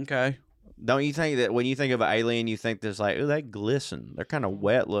 Okay. Don't you think that when you think of an alien, you think there's like, oh, they glisten. They're kind of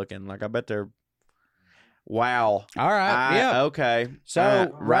wet looking. Like, I bet they're. Wow. All right. Yeah. Okay.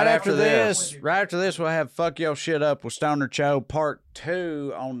 So right after this, we'll have Fuck Your Shit Up with Stoner Cho Part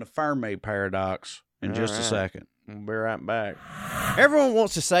 2 on the Fermi Paradox in just a second. We'll be right back. Everyone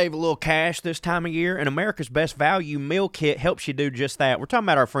wants to save a little cash this time of year, and America's Best Value Meal Kit helps you do just that. We're talking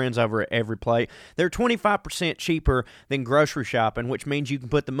about our friends over at Every Plate. They're 25% cheaper than grocery shopping, which means you can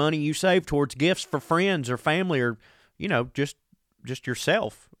put the money you save towards gifts for friends or family or, you know, just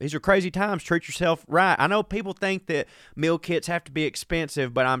yourself. These are crazy times. Treat yourself right. I know people think that meal kits have to be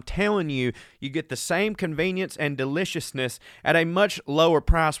expensive, but I'm telling you, you get the same convenience and deliciousness at a much lower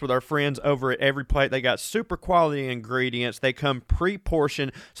price with our friends over at Every Plate. They got super quality ingredients. They come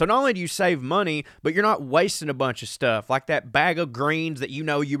pre-portioned. So not only do you save money, but you're not wasting a bunch of stuff. Like that bag of greens that you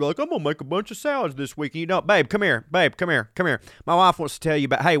know you're like, I'm going to make a bunch of salads this week. And you don't. Babe, come here. Babe, come here. Come here. My wife wants to tell you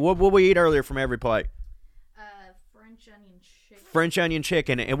about, hey, what we eat earlier from Every Plate? French onion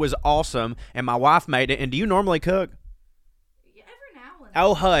chicken. It was awesome, and my wife made it. And do you normally cook? Every now and then.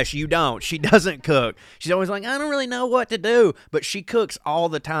 Oh, hush, you don't. She doesn't cook. She's always like, I don't really know what to do. But she cooks all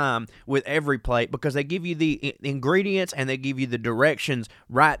the time with Every Plate because they give you the ingredients and they give you the directions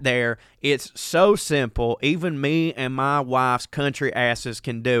right there. It's so simple. Even me and my wife's country asses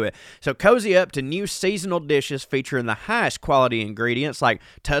can do it. So cozy up to new seasonal dishes featuring the highest quality ingredients like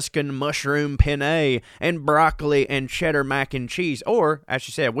Tuscan mushroom penne and broccoli and cheddar mac and cheese. Or, as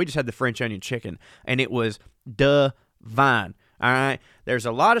she said, we just had the French onion chicken, and it was divine. All right, there's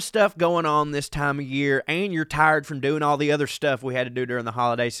a lot of stuff going on this time of year, and you're tired from doing all the other stuff we had to do during the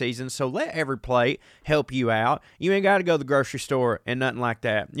holiday season, so let Every Plate help you out. You ain't got to go to the grocery store and nothing like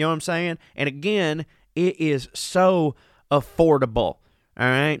that. You know what I'm saying? And again, it is so affordable, all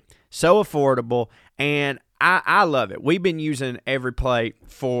right? So affordable, and I love it. We've been using Every Plate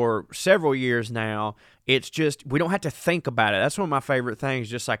for several years now. It's just, we don't have to think about it. That's one of my favorite things.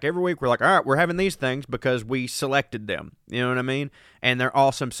 Just like every week, we're like, all right, we're having these things because we selected them. You know what I mean? And they're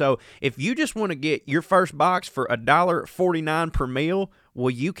awesome. So if you just want to get your first box for $1.49 per meal, well,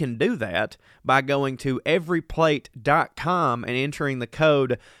 you can do that by going to everyplate.com and entering the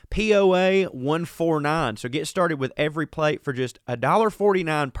code POA149. So get started with Every Plate for just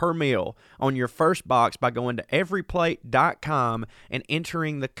 $1.49 per meal on your first box by going to everyplate.com and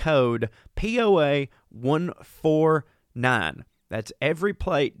entering the code POA149. That's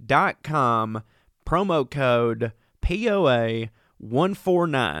everyplate.com, promo code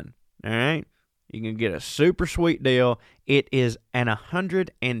POA149. All right? You can get a super sweet deal. It is an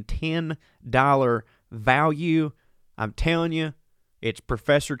 $110 value. I'm telling you, it's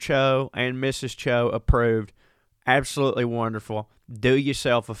Professor Cho and Mrs. Cho approved. Absolutely wonderful. Do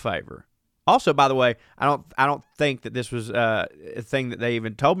yourself a favor. Also, by the way, I don't think that this was a thing that they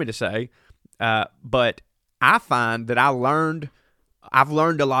even told me to say, but I find that I've learned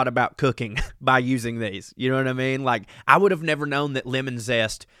a lot about cooking by using these. You know what I mean? Like, I would have never known that lemon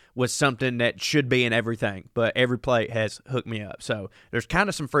zest was something that should be in everything, but Every Plate has hooked me up. So there's kind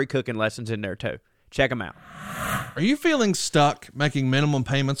of some free cooking lessons in there too. Check them out. Are you feeling stuck making minimum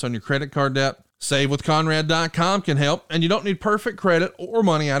payments on your credit card debt? SaveWithConrad.com can help, and you don't need perfect credit or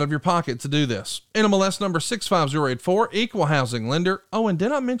money out of your pocket to do this. NMLS number 65084, equal housing lender. Oh, and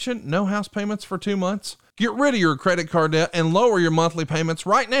did I mention no house payments for 2 months? Get rid of your credit card debt and lower your monthly payments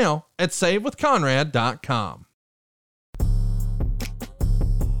right now at SaveWithConrad.com.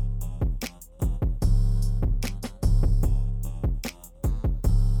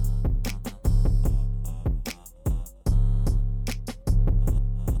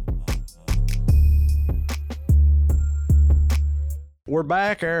 We're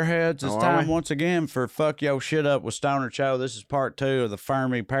back, Airheads. It's Oh, are time we? once again for Fuck Yo Shit Up with Stoner Cho. This is part 2 of the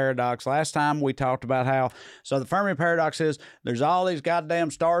Fermi Paradox. Last time we talked about how, so the Fermi Paradox is there's all these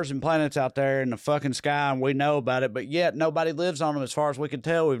goddamn stars and planets out there in the fucking sky, and we know about it, but yet nobody lives on them as far as we can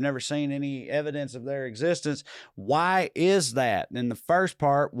tell. We've never seen any evidence of their existence. Why is that? In the first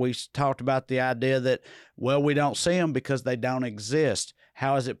part, we talked about the idea that, well, we don't see them because they don't exist.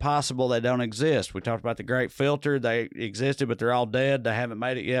 How is it possible they don't exist? We talked about the Great Filter. They existed, but they're all dead. They haven't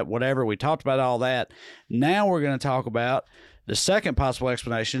made it yet, whatever. We talked about all that. Now we're going to talk about the second possible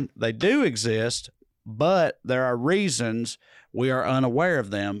explanation. They do exist, but there are reasons we are unaware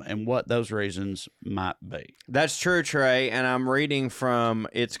of them and what those reasons might be. That's true, Trey, and I'm reading from,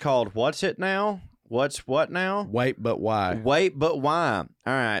 it's called What's It Now? What's what now? Wait, but why? Wait, but why?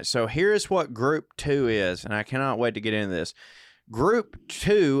 All right, so here's what Group 2 is, and I cannot wait to get into this. Group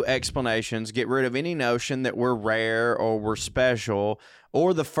 2 explanations get rid of any notion that we're rare or we're special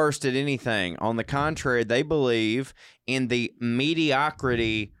or the first at anything. On the contrary, they believe in the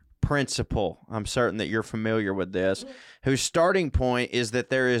mediocrity principle. I'm certain that you're familiar with this, whose starting point is that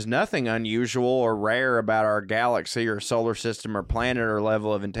there is nothing unusual or rare about our galaxy or solar system or planet or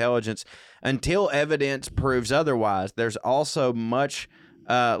level of intelligence until evidence proves otherwise. There's also much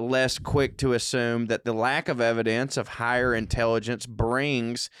less quick to assume that the lack of evidence of higher intelligence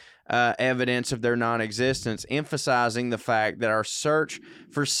brings evidence of their non-existence, emphasizing the fact that our search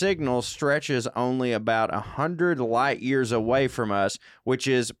for signals stretches only about 100 light years away from us, which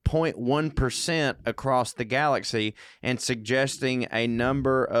is 0.1% across the galaxy, and suggesting a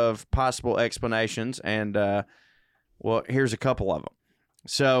number of possible explanations. And, well, here's a couple of them.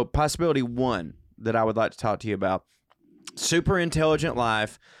 So, possibility one that I would like to talk to you about. Super intelligent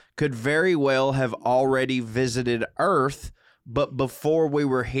life could very well have already visited Earth, but before we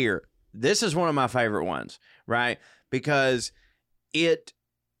were here. This is one of my favorite ones, right? Because it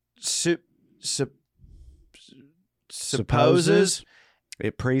supposes,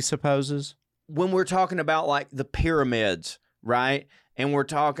 it presupposes, when we're talking about like the pyramids, right? And we're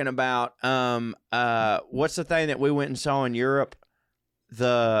talking about what's the thing that we went and saw in Europe?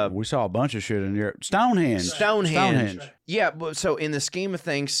 We saw a bunch of shit in Europe. Stonehenge. Yeah, but so in the scheme of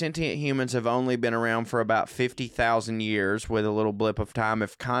things, sentient humans have only been around for about 50,000 years with a little blip of time.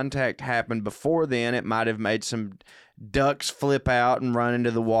 If contact happened before then, it might have made some ducks flip out and run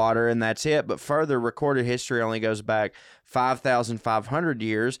into the water, and that's it. But further, recorded history only goes back 5,500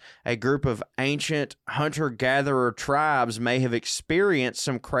 years. A group of ancient hunter-gatherer tribes may have experienced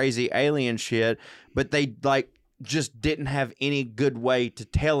some crazy alien shit, but they just didn't have any good way to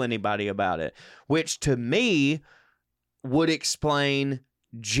tell anybody about it, which to me would explain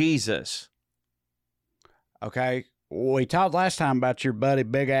Jesus. Okay. We talked last time about your buddy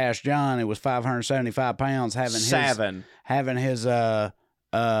Big Ass John. It was 575 pounds having his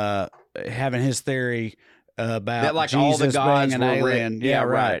theory about that, like, Jesus all the gods being an were alien. Yeah,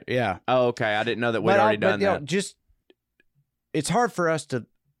 right. Yeah. Oh, okay. I didn't know that we'd already done that. Just, it's hard for us to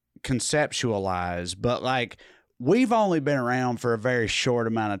conceptualize, but like, we've only been around for a very short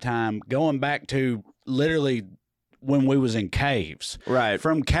amount of time, going back to literally when we was in caves. Right.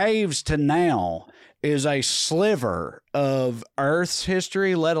 From caves to now is a sliver of Earth's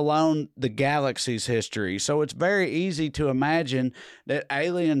history, let alone the galaxy's history. So it's very easy to imagine that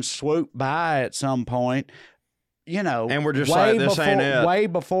aliens swoop by at some point, you know, and we're just like, this ain't it. Way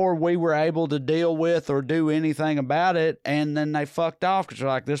before we were able to deal with or do anything about it, and then they fucked off because they're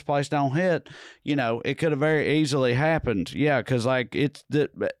like, this place don't hit. You know, it could have very easily happened. Yeah, because like it's the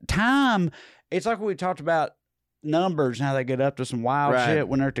time. It's like we talked about numbers and how they get up to some wild shit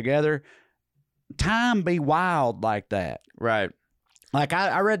when they're together. Time be wild like that, right? Like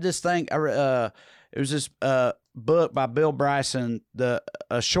I read this thing. It was this book by Bill Bryson,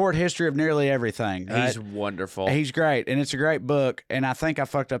 A Short History of Nearly Everything. Right? He's wonderful. He's great, and it's a great book. And I think I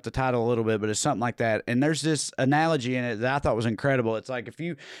fucked up the title a little bit, but it's something like that. And there's this analogy in it that I thought was incredible. It's like if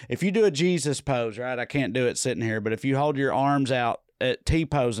you do a Jesus pose, right? I can't do it sitting here, but if you hold your arms out at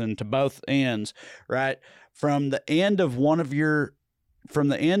T-posing to both ends, right, from the end of one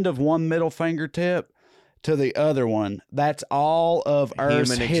middle fingertip to the other one, that's all of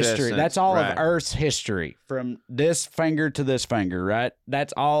Earth's history. That's all of Earth's history from this finger to this finger, right?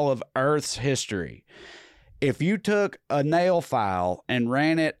 That's all of Earth's history. If you took a nail file and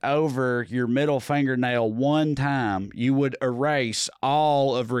ran it over your middle fingernail one time, you would erase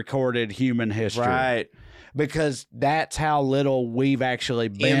all of recorded human history. Right. Because that's how little we've actually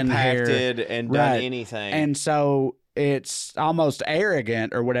been impacted here. And done anything. And so it's almost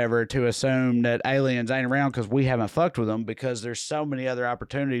arrogant or whatever to assume that aliens ain't around because we haven't fucked with them, because there's so many other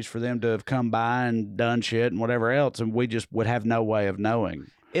opportunities for them to have come by and done shit and whatever else, and we just would have no way of knowing.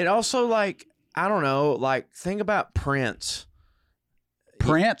 It also, like, I don't know, like, think about Prince.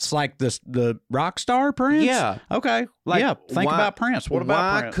 Prince, like the rock star Prince? Yeah. Okay. Like, yeah. Think about Prince. What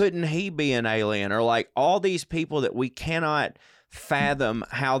about Prince? Why couldn't he be an alien? Or like all these people that we cannot fathom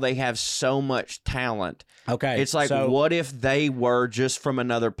how they have so much talent. Okay. It's like, so, what if they were just from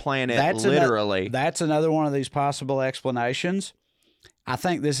another planet, literally? That's another one of these possible explanations. I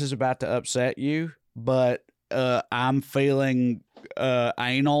think this is about to upset you, but I'm feeling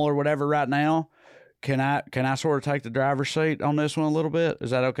anal or whatever right now. Can I sort of take the driver's seat on this one a little bit?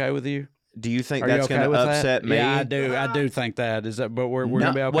 Is that okay with you? Do you think that's going to upset me? Yeah, I do. I do think that. Is that? But we're going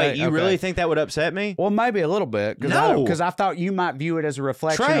to be okay. Wait, you really think that would upset me? Well, maybe a little bit. No, because I thought you might view it as a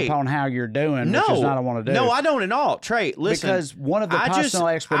reflection upon how you're doing. No, which is not what I want to do. No, I don't at all. Trey, listen. Because one of the possible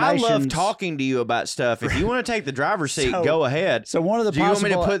explanations. I love talking to you about stuff. If you want to take the driver's seat, go ahead. So one of the do you want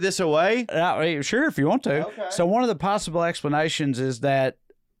me to put this away? Sure, if you want to. Okay. So one of the possible explanations is that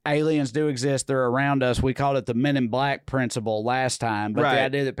aliens do exist. They're around us. We called it the Men in Black principle last time. But Right. the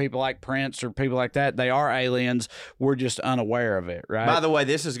idea that people like Prince or people like that, they are aliens. We're just unaware of it, right? By the way,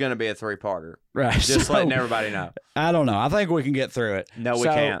 this is going to be a 3-parter. Right. Just So, letting everybody know. I don't know. I think we can get through it. No, we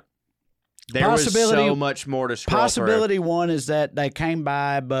So, can't. There was possibility- so much more to scroll Possibility one is that they came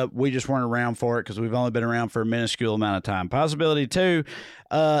by, but we just weren't around for it because we've only been around for a minuscule amount of time. Possibility two,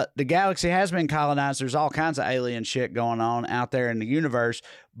 the galaxy has been colonized. There's all kinds of alien shit going on out there in the universe,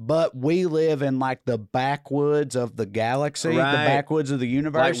 but we live in like the backwoods of the galaxy, Right. the backwoods of the through.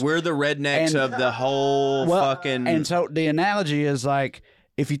 universe. Like, we're the rednecks And- of the whole fucking... And so the analogy is like,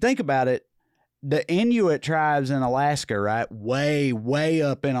 if you think about it, the Inuit tribes in Alaska, right? Way, way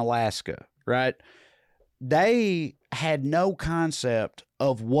up in Alaska, right? They had no concept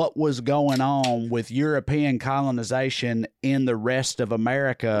of what was going on with European colonization in the rest of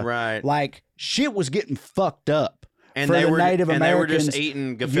America. Right. Like, shit was getting fucked up. and for they the were Native and they were Americans, just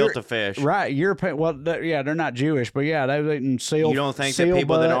eating gefilte fish. Right. European. Well, yeah, they're not Jewish, but yeah, they were eating seal. You don't think that seal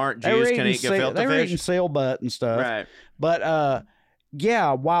people that butt. aren't They were Jews can eating eat gefilte They were fish? eating seal butt and stuff. Right. But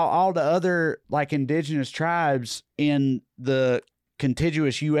yeah, while all the other like indigenous tribes in the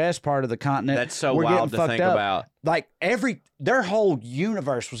contiguous U.S. part of the continent, That's so were wild getting to fucked think up. about. Like their whole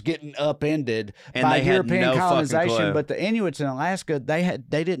universe was getting upended And by they had European no fucking colonization. clue. But the Inuits in Alaska, they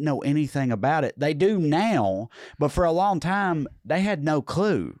didn't know anything about it. They do now, but for a long time they had no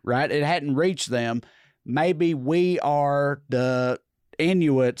clue. Right? It hadn't reached them. Maybe we are the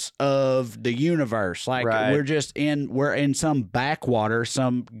Inuits of the universe. Like Right. we're in some backwater,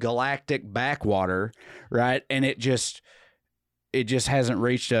 some galactic backwater, right? And it just hasn't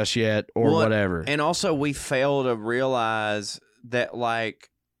reached us yet or Well, whatever. And also, we fail to realize that, like,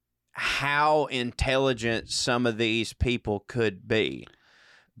 how intelligent some of these people could be.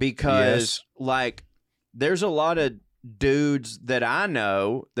 Because, like, there's a lot of dudes that I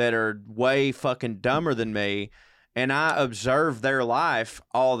know that are way fucking dumber than me, and I observe their life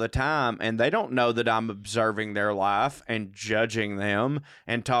all the time, and they don't know that I'm observing their life and judging them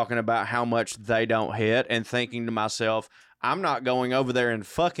and talking about how much they don't hit and thinking to myself, I'm not going over there and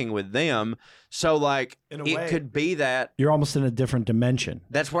fucking with them. So, like, In a it way. could be that. You're almost in a different dimension.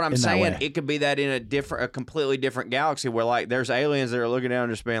 That's what I'm In that saying. way. It could be that in a completely different galaxy where, like, there's aliens that are looking down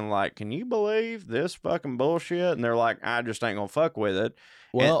and just being like, can you believe this fucking bullshit? And they're like, I just ain't gonna fuck with it.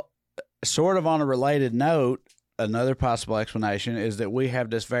 Well, sort of on a related note, another possible explanation is that we have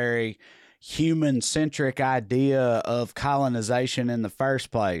this very human-centric idea of colonization in the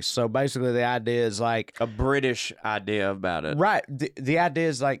first place. So basically the idea is like... A British idea about it. Right. The idea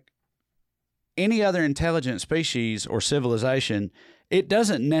is like any other intelligent species or civilization, it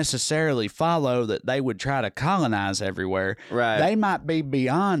doesn't necessarily follow that they would try to colonize everywhere. Right. They might be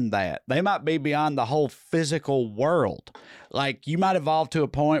beyond that. They might be beyond the whole physical world. Like you might evolve to a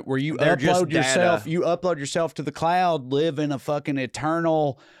point where you They're just upload yourself to the cloud, live in a fucking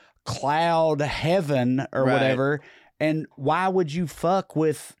eternal cloud heaven or Right. whatever. And why would you fuck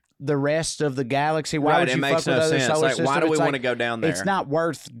with the rest of the galaxy? Why Right, would it you makes fuck with no other sense. solar Like, systems? why do we It's want to go down there? It's not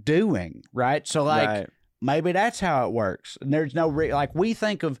worth doing, right? So like Right. maybe that's how it works. And there's no like we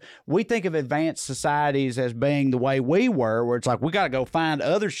think of advanced societies as being the way we were, where it's like we got to go find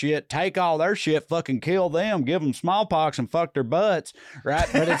other shit, take all their shit, fucking kill them, give them smallpox and fuck their butts, right?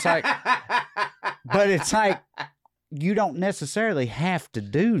 But it's like you don't necessarily have to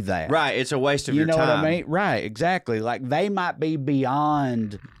do that. Right. It's a waste of You your know time. what I mean? Right, exactly. Like they might be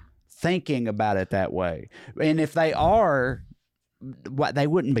beyond thinking about it that way. And if they are, they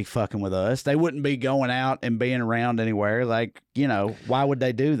wouldn't be fucking with us. They wouldn't be going out and being around anywhere. Like, you know, why would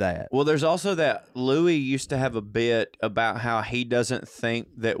they do that? Well, there's also that Louis used to have a bit about how he doesn't think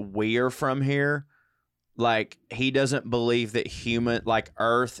that we're from here. Like, he doesn't believe that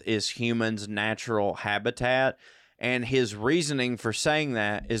Earth is humans' natural habitat. And his reasoning for saying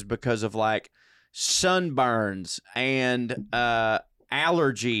that is because of, like, sunburns and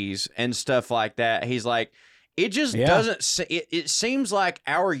allergies and stuff like that. He's like, it just doesn't... It seems like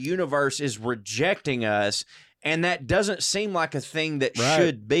our universe is rejecting us, and that doesn't seem like a thing that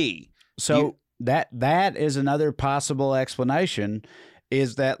should be. So that is another possible explanation,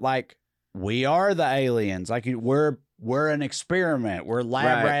 is that like we are the aliens. Like we're an experiment. We're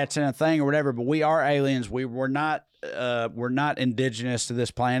lab rats in a thing or whatever, but we are aliens. We're not indigenous to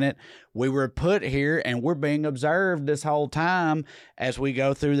this planet. We were put here and we're being observed this whole time as we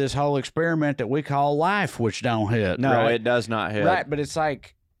go through this whole experiment that we call life, which don't hit. No, right? it does not hit. Right, but it's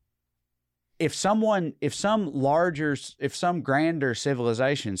like if some grander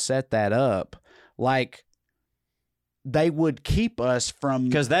civilization set that up, like they would keep us from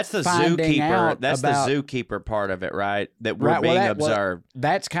because that's the finding zookeeper. out That's about, the zookeeper part of it, right? That we're being observed.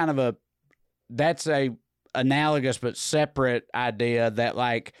 That's kind of that's a analogous but separate idea that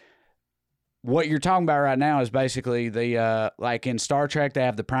like what you're talking about right now is basically the like in Star Trek they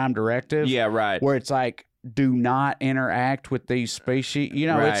have the Prime Directive. Yeah, right. Where it's like do not interact with these species. You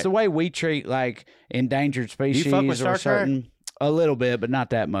know, Right. it's the way we treat like endangered species. Do you fuck with or Star Trek? certain. A little bit, but not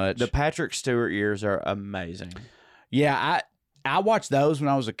that much. The Patrick Stewart years are amazing. Yeah, I watched those when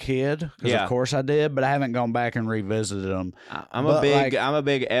I was a kid because Yeah. of course I did, but I haven't gone back and revisited them. I'm But, a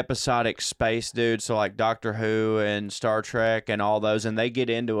big episodic space dude. So like Doctor Who and Star Trek and all those, and they get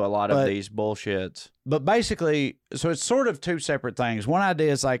into a lot of these bullshits. But basically, so it's sort of two separate things. One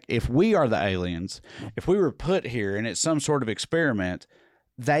idea is like if we are the aliens, if we were put here and it's some sort of experiment,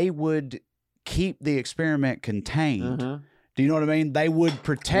 they would keep the experiment contained. Mm-hmm. Do you know what I mean? They would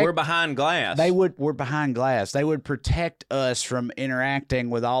protect. We're behind glass. We're behind glass. They would protect us from interacting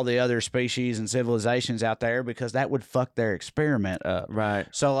with all the other species and civilizations out there because that would fuck their experiment up. Right.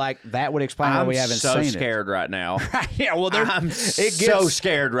 So, like, that would explain why we haven't seen it. I'm so scared right now. Yeah, well, I'm so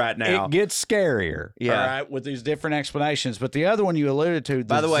scared right now. It gets scarier. Yeah. All right, with these different explanations. But the other one you alluded to.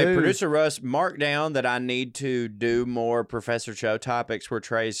 By the way, producer Russ, mark down that I need to do more Professor Cho topics where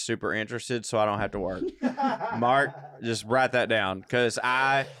Trey's super interested, so I don't have to work. Mark, just write that down because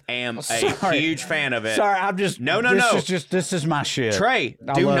I am a huge fan of it. Sorry, I'm just this is my shit. Trey,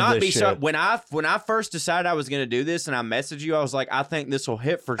 I do love not this be so. shit. When I first decided I was going to do this and I messaged you, I was like, I think this will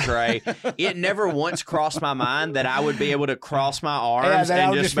hit for Trey. It never once crossed my mind that I would be able to cross my arms that I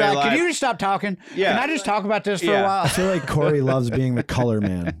and would just be like, like, can you just stop talking? Yeah. Can I just talk about this for Yeah. a while? I feel like Corey loves being the color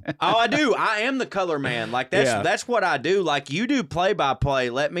man. oh, I do. I am the color man. Like that's what I do. Like you do play by play.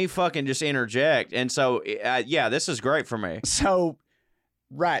 Let me fucking just interject. And so, yeah, this is great for me. So,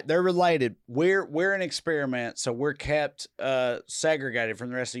 right, they're related. We're an experiment, so we're kept segregated from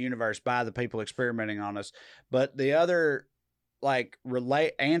the rest of the universe by the people experimenting on us. But the other like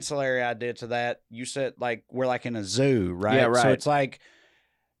ancillary idea to that, you said like we're like in a zoo, right? Yeah, right. So it's like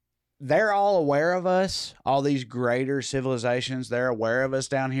they're all aware of us, all these greater civilizations, they're aware of us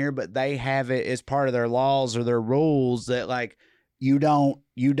down here, but they have it as part of their laws or their rules that like you don't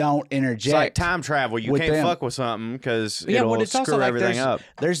interject. It's like time travel. You with can't them. fuck with something because Yeah, it'll well, it's also screw like everything up.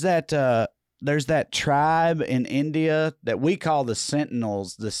 There's that tribe in India that we call the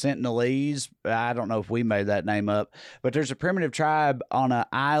Sentinels, the Sentinelese. I don't know if we made that name up, but there's a primitive tribe on an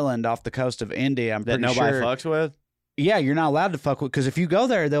island off the coast of India. I'm That pretty nobody sure. fucks with? Yeah, you're not allowed to fuck with because if you go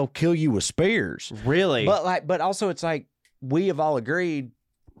there, they'll kill you with spears. Really? But also it's like we have all agreed,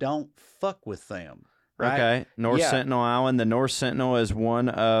 don't fuck with them. Right? Okay. North Sentinel Island. The North Sentinel is one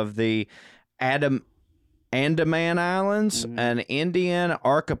of the Andaman Islands, an Indian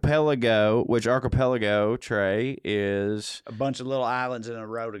archipelago, which archipelago, Trey, is... A bunch of little islands in a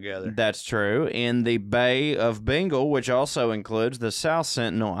row together. That's true. In the Bay of Bengal, which also includes the South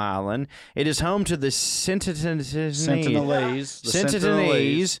Sentinel Island, it is home to the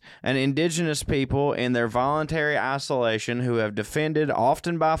Sentinelese, an indigenous people in their voluntary isolation who have defended,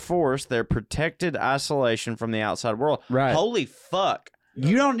 often by force, their protected isolation from the outside world. Right. Holy fuck.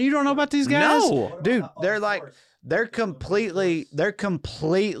 You don't know about these guys? No. Dude, they're completely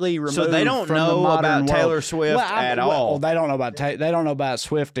removed. So they don't from the know modern about world. Taylor Swift at all. Well, they don't know about they don't know about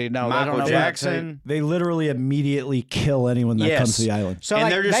Swiftie. No, they don't Michael know Jackson. They literally immediately kill anyone that Yes. comes to the island. So And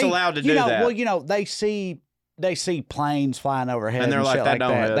like, they're just allowed to do that. Well, they see planes flying overhead And they're like, shit that like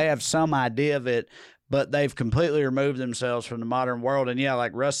don't that. hit. They have some idea of it, but they've completely removed themselves from the modern world. And yeah,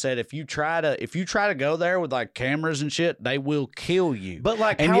 like Russ said, if you try to go there with like cameras and shit, they will kill you. But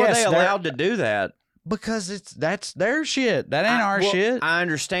like, And how yes, are they they're- allowed to do that? Because that's their shit. That ain't our Well, shit. I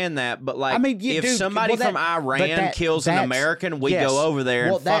understand that, but like, I mean, if dude, somebody well, from Iran kills an that's- American, we yes. go over there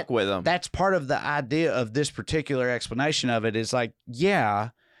Well, and fuck with them. That's part of the idea of this particular explanation of it is like, yeah,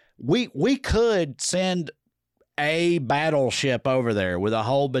 we could send a battleship over there with a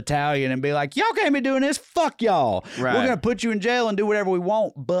whole battalion and be like, y'all can't be doing this. Fuck y'all. Right. We're going to put you in jail and do whatever we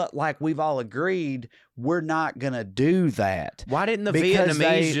want. But like we've all agreed, we're not going to do that. Why didn't the Because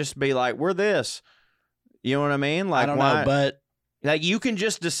Vietnamese just be like, we're this? You know what I mean? Like, I don't why? know, but Like, you can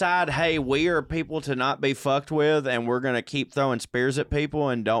just decide, hey, we are people to not be fucked with, and we're going to keep throwing spears at people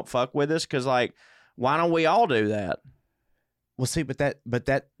and don't fuck with us. Because, like, why don't we all do that? well, see, but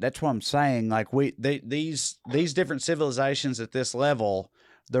that's what I'm saying. Like these different civilizations at this level,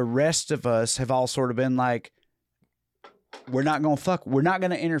 the rest of us have all sort of been like, we're not going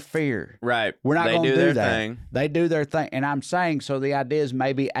to interfere. Right. We're not They going to do do their that. thing. They do their thing. And I'm saying, so the idea is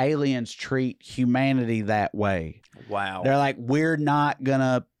maybe aliens treat humanity that way. Wow. They're like, we're not going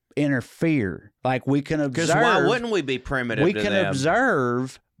to interfere. Like we can observe. Because why wouldn't we be primitive We to can them?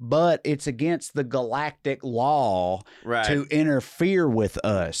 observe, but it's against the galactic law Right. to interfere with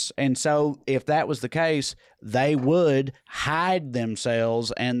us. And so if that was the case, they would hide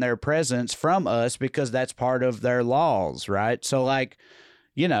themselves and their presence from us because that's part of their laws, right? So like,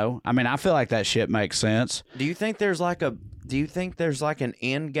 you know, I mean, I feel like that shit makes sense. Do you think there's like an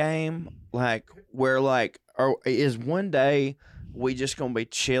end game, like where like, or is one day we just gonna be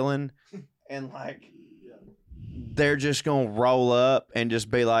chilling and like they're just gonna roll up and just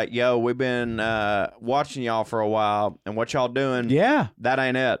be like, yo, we've been watching y'all for a while and what y'all doing, Yeah. that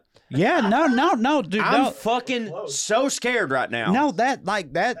ain't it. Yeah. No, dude. I'm fucking so scared right now. No,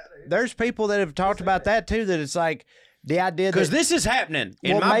 that there's people that have talked about that too, that it's like the idea that Because this is happening.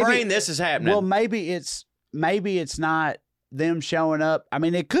 In Well, my maybe- brain, this is happening. Well, maybe it's not them showing up. I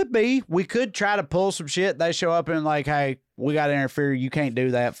mean, it could be. We could try to pull some shit. They show up and like, hey, we got to interfere. You can't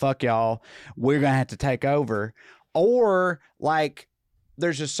do that. Fuck y'all. We're going to have to take over. Or like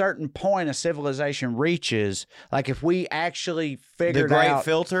there's a certain point a civilization reaches. Like if we actually the figured great out.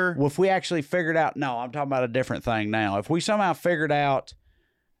 filter. If we actually figured out. No, I'm talking about a different thing now. If we somehow figured out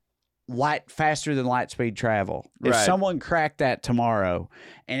light faster than light speed travel. If Right. someone cracked that tomorrow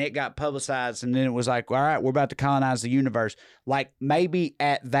and it got publicized and then it was like, all right, we're about to colonize the universe. Like maybe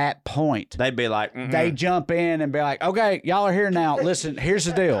at that point They'd be like, they jump in and be like, okay, y'all are here now. Listen, here's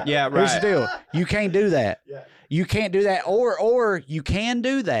the deal. Yeah, Here's the right. deal. You can't do that. You can't do that. Or you can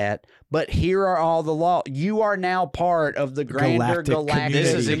do that, but here are all the laws. You are now part of the grander galactic galactic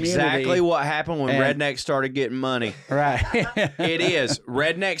this is community. exactly what happened when And- rednecks started getting money. Right. It is.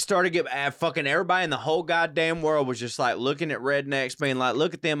 Rednecks started getting fucking everybody in the whole goddamn world was just like looking at rednecks, being like,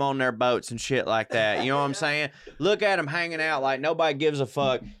 look at them on their boats and shit like that. You know what I'm saying? Look at them hanging out like nobody gives a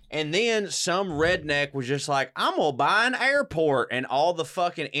fuck. And then some redneck was just like, I'm gonna buy an airport. And all the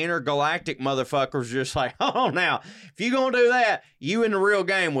fucking intergalactic motherfuckers just like, hold on now. If you gonna do that, you in the real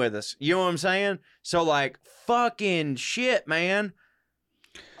game with us. You know what I'm saying? So like, fucking shit, man.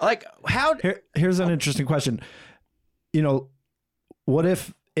 Like, how... Here's an interesting question. You know, what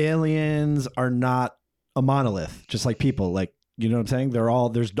if aliens are not a monolith, just like people? Like, you know what I'm saying?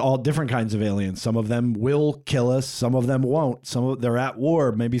 There's all different kinds of aliens. Some of them will kill us. Some of them won't. They're at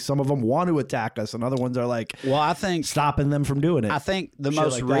war. Maybe some of them want to attack us, and other ones are like, Well, I think stopping them from doing it. I think the Shit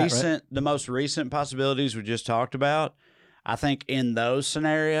most like that, right? recent the most recent possibilities we just talked about, I think in those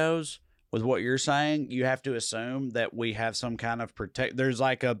scenarios with what you're saying, you have to assume that we have some kind of there's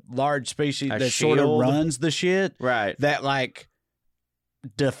like a large species A that sort of shield? runs the shit Right. that like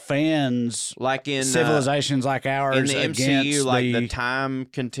defends Like in civilizations like ours in the MCU, against like the the time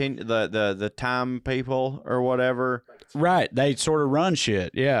the time people or whatever. right. They sort of run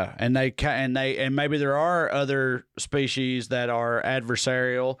shit, yeah, and and maybe there are other species that are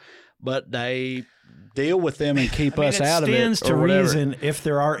adversarial, but they deal with them and keep us out of it. It stands to or whatever. reason if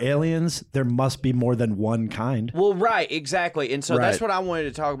there are aliens, there must be more than one kind. Well, right, exactly, and so that's Right. what I wanted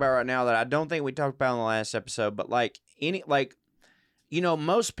to talk about right now that I don't think we talked about in the last episode. But like you know,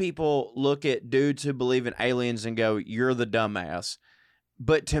 most people look at dudes who believe in aliens and go, "You're the dumbass."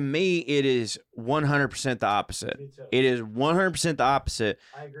 But to me, it is 100% the opposite. It is 100% the opposite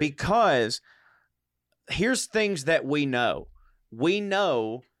because here's things that we know. We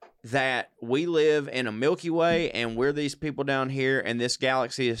know that we live in a Milky Way and we're these people down here and this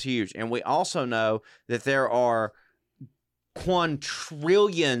galaxy is huge. And we also know that there are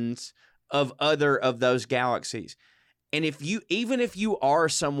quadrillions of other of those galaxies. And even if you are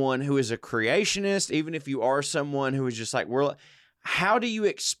someone who is a creationist, even if you are someone who is just like, how do you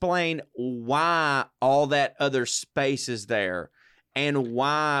explain why all that other space is there and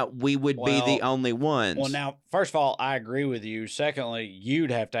why we would be the only ones? Well, now, first of all, I agree with you. Secondly,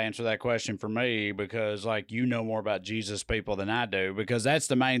 you'd have to answer that question for me because, like, you know more about Jesus people than I do, because that's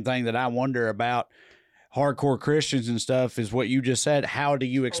the main thing that I wonder about hardcore Christians and stuff is what you just said. How do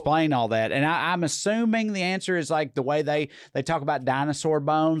you explain all that? And I'm assuming the answer is like the way they talk about dinosaur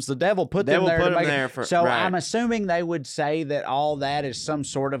bones. The devil put them there. So right. I'm assuming they would say that all that is some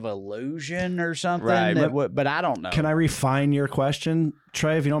sort of illusion or something. Right. But I don't know. Can I refine your question,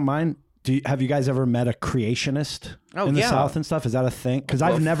 Trey, if you don't mind? Have you guys ever met a creationist in the South and stuff? Is that a thing? Because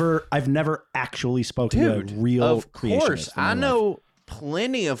I've never actually spoken to a real of creationist. course, in my I life. know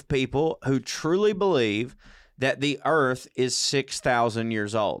plenty of people who truly believe that the Earth is 6,000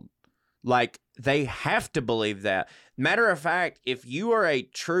 years old. Like, they have to believe that. Matter of fact, if you are a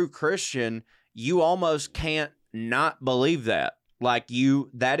true Christian, you almost can't not believe that. Like,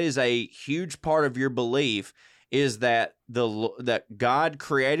 that is a huge part of your belief is that that God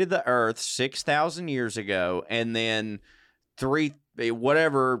created the Earth 6,000 years ago, and then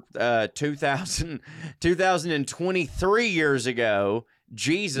whatever 2023 years ago,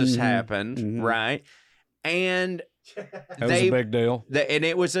 Jesus happened, right? And that was a big deal. And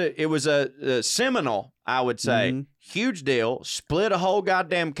it was a seminal, I would say, huge deal. Split a whole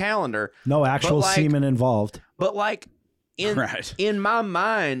goddamn calendar. No actual semen involved. But like in my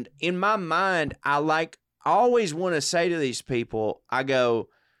mind, I always want to say to these people, I go,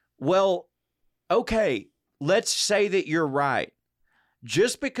 well, okay, let's say that you're right.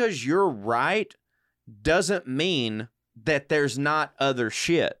 Just because you're right doesn't mean that there's not other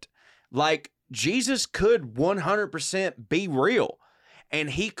shit. Like, Jesus could 100% be real, and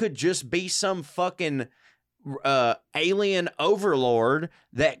he could just be some fucking alien overlord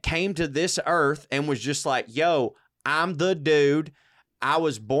that came to this earth and was just like, yo, I'm the dude. I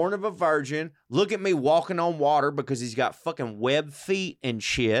was born of a virgin. Look at me walking on water because he's got fucking web feet and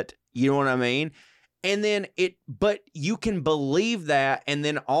shit. You know what I mean? And then but you can believe that and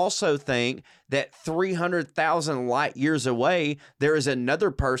then also think that 300,000 light years away, there is another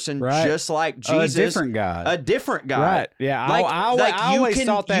person just like Jesus. A different God. A different God. Right. Yeah. I always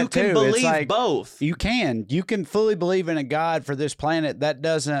thought that you too. can believe it's like, both. You can fully believe in a God for this planet. That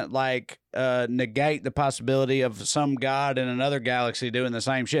doesn't negate the possibility of some God in another galaxy doing the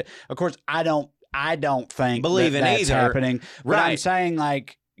same shit. Of course, I don't think believe in that's either. Happening. But I'm saying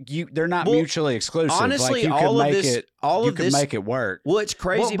they're not mutually exclusive. Honestly, you could make it work. Well, it's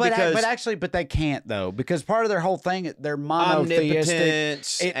crazy but they can't though, because part of their whole thing, they're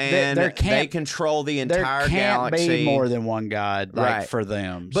monotheistic. They control the entire galaxy. There can't be more than one God, for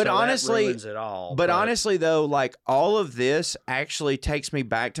them. But so honestly, that ruins it all. But honestly, though, all of this actually takes me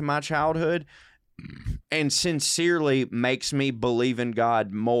back to my childhood. And sincerely makes me believe in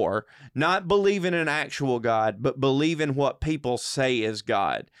God more. Not believe in an actual God, but believe in what people say is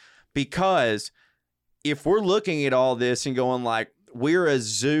God. Because if we're looking at all this and going we're a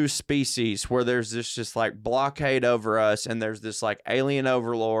zoo species where there's this just blockade over us and there's this alien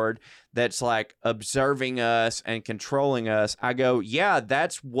overlord that's observing us and controlling us, I go, yeah,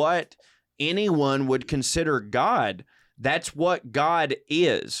 that's what anyone would consider God. That's what God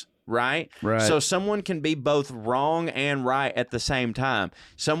is. Right? So someone can be both wrong and right at the same time.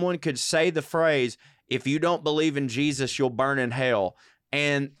 Someone could say the phrase, if you don't believe in Jesus, you'll burn in hell.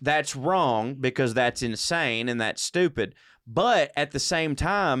 And that's wrong because that's insane and that's stupid. But at the same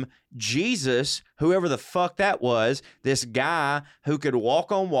time, Jesus, whoever the fuck that was, this guy who could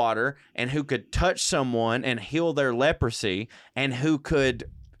walk on water and who could touch someone and heal their leprosy and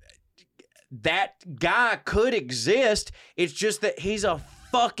that guy could exist. It's just that he's a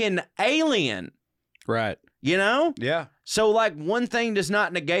fucking alien. Right. You know? Yeah. So one thing does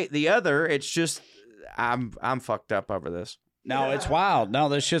not negate the other. It's just I'm fucked up over this. No, it's wild. No,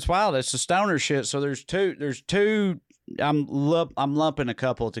 this shit's wild. It's the stoner shit. So there's two I'm lumping a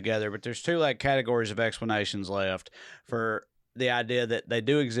couple together, but there's two categories of explanations left for the idea that they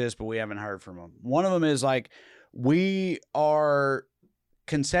do exist, but we haven't heard from them. One of them is we are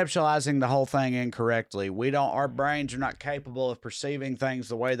conceptualizing the whole thing incorrectly. Our brains are not capable of perceiving things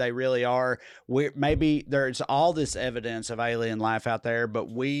the way they really are. Maybe there's all this evidence of alien life out there,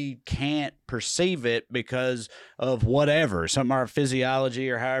 but we can't perceive it because of whatever, some of our physiology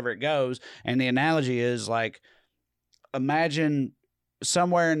or however it goes. And the analogy is imagine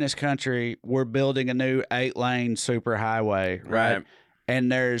somewhere in this country, we're building a new 8-lane superhighway, right? And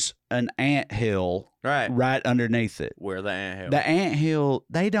there's an anthill right underneath it. Where the anthill? The anthill,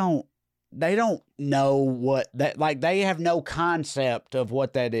 they don't know what that, they have no concept of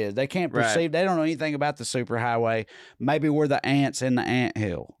what that is. They can't perceive, they don't know anything about the superhighway. Maybe we're the ants in the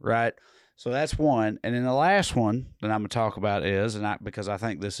anthill, right? So that's one. And then the last one that I'm going to talk about is, because I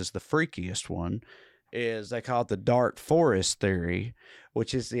think this is the freakiest one, is they call it the dark forest theory,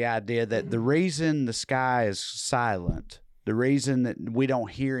 which is the idea that the reason the sky is silent, the reason that we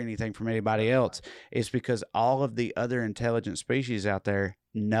don't hear anything from anybody else, is because all of the other intelligent species out there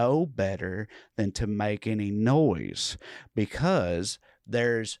know better than to make any noise, because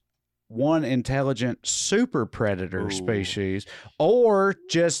there's one intelligent super predator species, or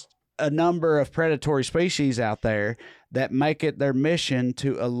just a number of predatory species out there that make it their mission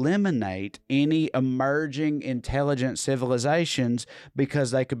to eliminate any emerging intelligent civilizations because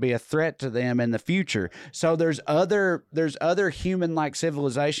they could be a threat to them in the future. So there's other human-like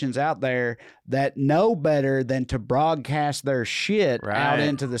civilizations out there that know better than to broadcast their shit out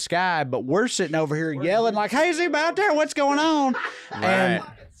into the sky, but we're sitting over here yelling hey, is anybody out there? What's going on?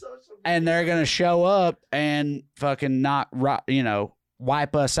 And they're going to show up and fucking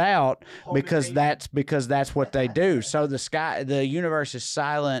wipe us out because that's what they do. So the universe is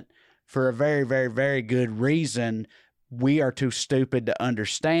silent for a very, very, very good reason, we are too stupid to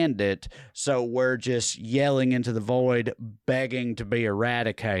understand it, so we're just yelling into the void, begging to be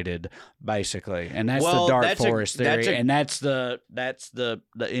eradicated, basically. And that's the dark forest theory, and that's the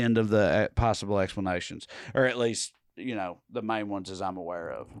end of the possible explanations, or at least, you know, the main ones as I'm aware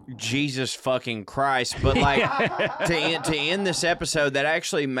of. Jesus fucking Christ. But like to end this episode, that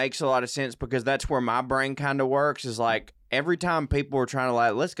actually makes a lot of sense, because that's where my brain kind of works, is like every time people were trying to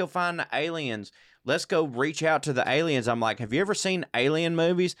like, let's go find the aliens, let's go reach out to the aliens, I'm like, have you ever seen alien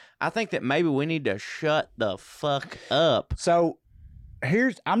movies? I think that maybe we need to shut the fuck up. So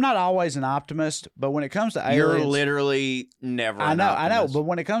I'm not always an optimist, but when it comes to aliens, you're literally never. I know, but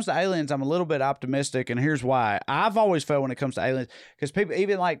when it comes to aliens, I'm a little bit optimistic, and here's why. I've always felt when it comes to aliens, because people,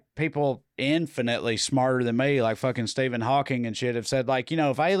 even like people infinitely smarter than me, like fucking Stephen Hawking and shit, have said, like, you know,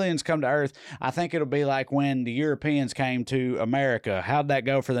 if aliens come to Earth, I think it'll be like when the Europeans came to America. How'd that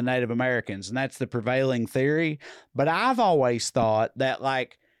go for the Native Americans? And that's the prevailing theory. But I've always thought that,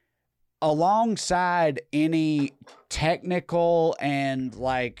 like, alongside any technical and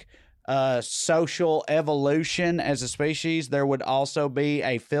like social evolution as a species, there would also be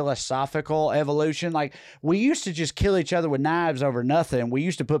a philosophical evolution. Like, we used to just kill each other with knives over nothing. We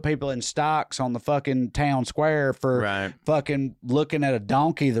used to put people in stocks on the fucking town square for fucking looking at a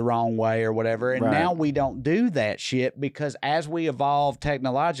donkey the wrong way or whatever. And now we don't do that shit, because as we evolved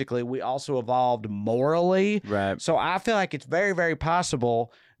technologically, we also evolved morally. So I feel like it's very, very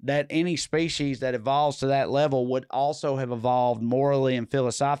possible that any species that evolves to that level would also have evolved morally and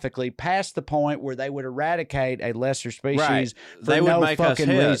philosophically past the point where they would eradicate a lesser species for no fucking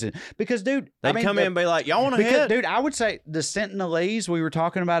reason. Because, dude, they'd come in and be like, y'all want to hit? Dude, I would say the Sentinelese we were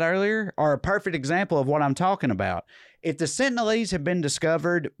talking about earlier are a perfect example of what I'm talking about. If the Sentinelese had been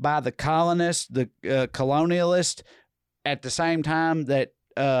discovered by the colonists, the colonialists, at the same time that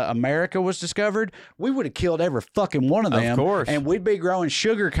America was discovered, we would have killed every fucking one of them. Of course. And we'd be growing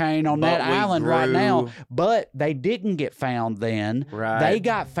sugarcane on that island right now. But they didn't get found then. They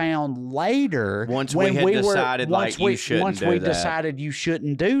got found later. Once we decided you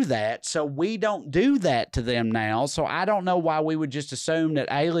shouldn't do that. So we don't do that to them now. So I don't know why we would just assume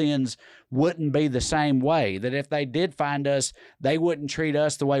that aliens wouldn't be the same way, that if they did find us, they wouldn't treat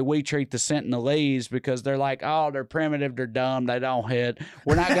us the way we treat the Sentinelese, because they're like, oh, they're primitive, they're dumb, they don't hit.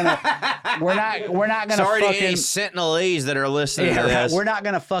 We're not gonna we're not gonna sorry fucking to any Sentinelese that are listening to this. We're not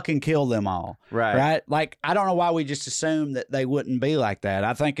gonna fucking kill them all. Right? Like, I don't know why we just assume that they wouldn't be like that.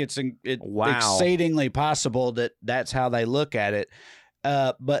 I think it's exceedingly possible that that's how they look at it.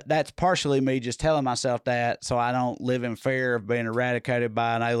 But that's partially me just telling myself that, so I don't live in fear of being eradicated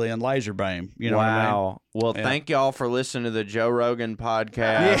by an alien laser beam. You know what I mean? Well, thank y'all for listening to the Joe Rogan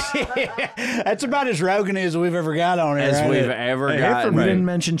podcast. That's about as Rogan as we've ever got on it. As we've ever got. We didn't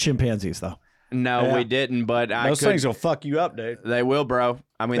mention chimpanzees, though. No, we didn't, but those things will fuck you up, dude. They will, bro.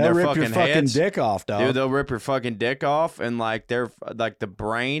 I mean, they'll they're rip your fucking dick off, dog. Dude, they'll rip your fucking dick off, and like they're like the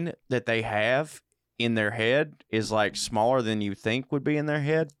brain that they have in their head is like smaller than you think would be in their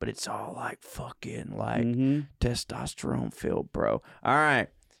head, but it's all like fucking like testosterone filled, bro. All right,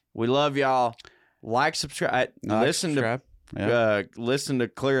 we love y'all. Like, subscribe, listen to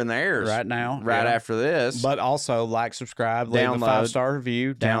Clearing the Airs right now, after this. But also like, subscribe, leave a 5-star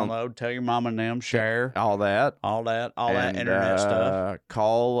review, download, tell your mom and them, share, all that internet stuff.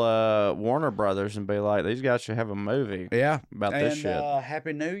 Call Warner Brothers and be like, these guys should have a movie. About this shit.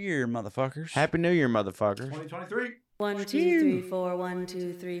 Happy New Year, motherfuckers! Happy New Year, motherfuckers! 2023. 1, 2, 3, 4, 1,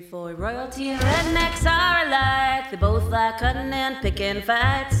 2, 3, 4. Royalty and rednecks are alike. They both like cutting and picking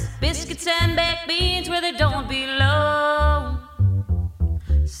fights. Biscuits and baked beans where they don't belong.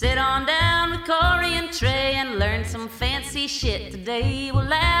 Sit on down with Corey and Trey and learn some fancy shit today. We'll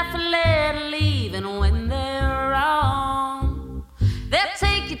laugh a little even when they're wrong. They'll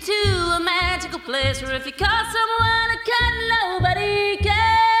take you to a magical place where if you call someone a cunt, nobody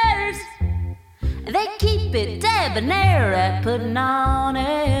cares. They keep it debonair at putting on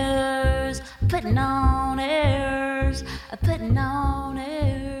airs, putting on airs, putting on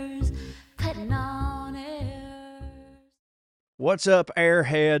airs, putting on airs. What's up,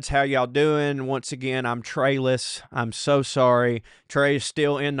 airheads? How y'all doing? Once again, I'm Trayless. I'm so sorry. Trey's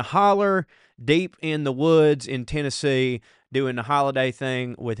still in the holler, deep in the woods in Tennessee, doing the holiday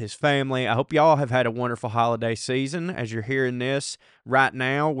thing with his family. I hope y'all have had a wonderful holiday season. As you're hearing this right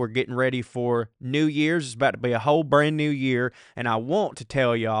now, we're getting ready for New Year's. It's about to be a whole brand new year, and I want to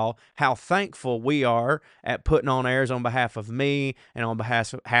tell y'all how thankful we are at Putting on Airs on behalf of me and on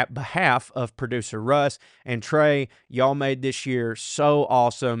behalf of producer Russ and Trey. Y'all made this year so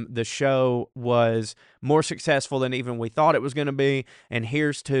awesome. The show was more successful than even we thought it was going to be, and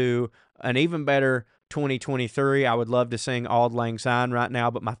here's to an even better 2023. I would love to sing Auld Lang Syne right now,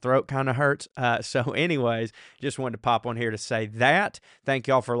 but my throat kind of hurts. So anyways, just wanted to pop on here to say that. Thank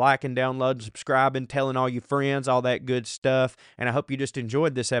y'all for liking, downloading, subscribing, telling all your friends, all that good stuff. And I hope you just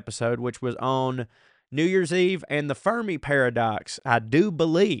enjoyed this episode, which was on New Year's Eve and the Fermi Paradox, I do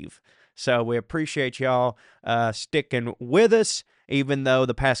believe. So we appreciate y'all sticking with us, even though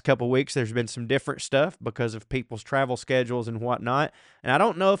the past couple weeks there's been some different stuff because of people's travel schedules and whatnot. And I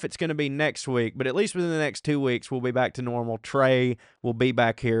don't know if it's going to be next week, but at least within the next 2 weeks, we'll be back to normal. Trey will be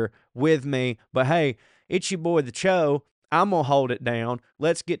back here with me. But hey, it's your boy, the Cho. I'm going to hold it down.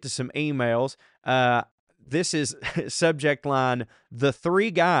 Let's get to some emails. This is subject line, The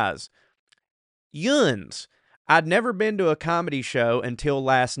Three Guys. Yuns. I'd never been to a comedy show until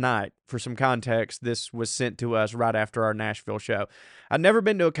last night. For some context, this was sent to us right after our Nashville show. I'd never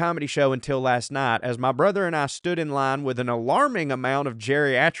been to a comedy show until last night, as my brother and I stood in line with an alarming amount of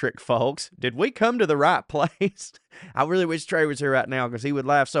geriatric folks. Did we come to the right place? I really wish Trey was here right now because he would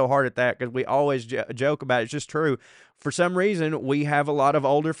laugh so hard at that because we always joke about it. It's just true. For some reason, we have a lot of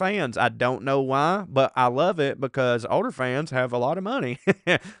older fans. I don't know why, but I love it because older fans have a lot of money.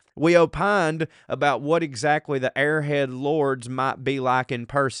 We opined about what exactly the Airhead Lords might be like in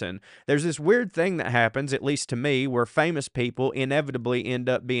person. There's this weird thing that happens, at least to me, where famous people inevitably end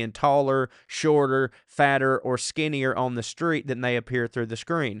up being taller, shorter, fatter, or skinnier on the street than they appear through the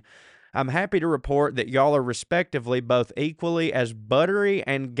screen. I'm happy to report that y'all are respectively both equally as buttery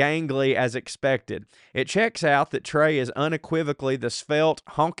and gangly as expected. It checks out that Trey is unequivocally the svelte,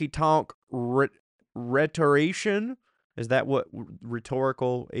 honky-tonk rhetorician. Is that what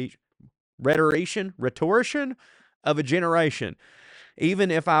rhetorician of a generation?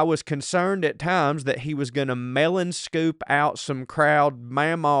 Even if I was concerned at times that he was going to melon scoop out some crowd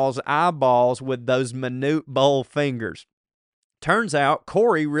mammal's eyeballs with those minute bowl fingers. Turns out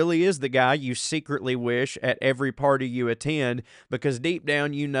Corey really is the guy you secretly wish at every party you attend because deep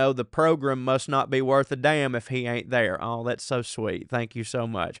down you know the program must not be worth a damn if he ain't there. Oh, that's so sweet. Thank you so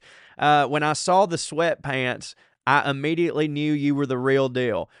much. When I saw the sweatpants, I immediately knew you were the real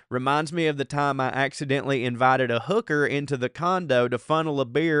deal. Reminds me of the time I accidentally invited a hooker into the condo to funnel a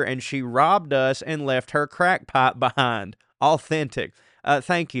beer and she robbed us and left her crack pipe behind. Authentic.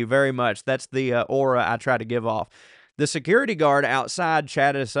 Thank you very much. That's the aura I try to give off. The security guard outside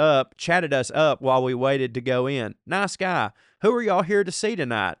chatted us up while we waited to go in. Nice guy. Who are y'all here to see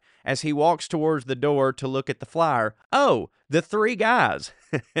tonight? As he walks towards the door to look at the flyer. Oh, the Three Guys.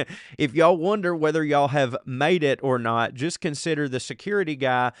 If y'all wonder whether y'all have made it or not, just consider the security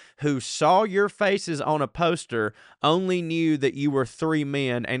guy who saw your faces on a poster only knew that you were three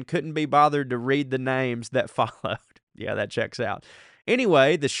men and couldn't be bothered to read the names that followed. Yeah, that checks out.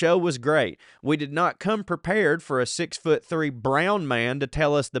 Anyway, the show was great. We did not come prepared for a 6'3" brown man to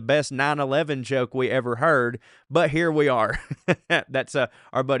tell us the best 9/11 joke we ever heard, but here we are. That's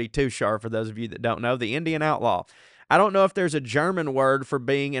our buddy Tushar, for those of you that don't know, the Indian outlaw. I don't know if there's a German word for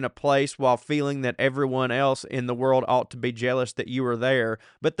being in a place while feeling that everyone else in the world ought to be jealous that you were there,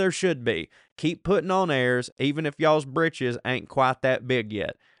 but there should be. Keep putting on airs, even if y'all's britches ain't quite that big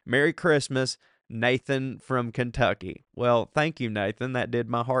yet. Merry Christmas. Nathan from Kentucky. Well, thank you, Nathan. That did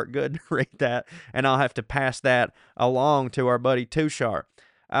my heart good to read that, and I'll have to pass that along to our buddy Tushar.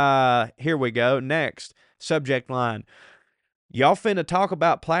 Here we go. Next, subject line. Y'all finna talk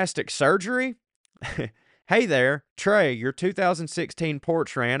about plastic surgery? Hey there, Trey, your 2016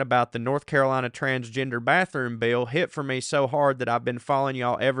 porch rant about the North Carolina transgender bathroom bill hit for me so hard that I've been following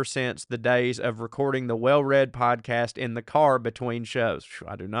y'all ever since the days of recording the Well-Read podcast in the car between shows.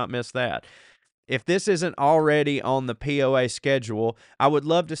 I do not miss that. If this isn't already on the POA schedule, I would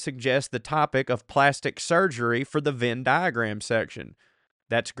love to suggest the topic of plastic surgery for the Venn diagram section.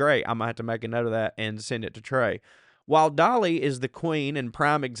 That's great. I might have to make a note of that and send it to Trey. While Dolly is the queen and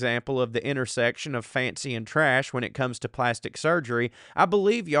prime example of the intersection of fancy and trash when it comes to plastic surgery, I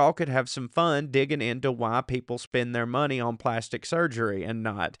believe y'all could have some fun digging into why people spend their money on plastic surgery and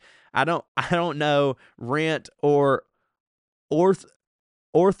not. I don't know, rent or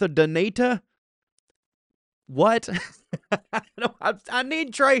orthodontia? What? I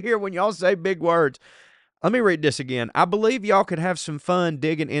need Trey here when y'all say big words. Let me read this again. I believe y'all could have some fun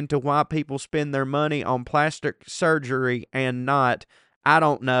digging into why people spend their money on plastic surgery and not, I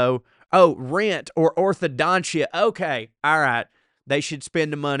don't know, rent or orthodontia. Okay, all right. They should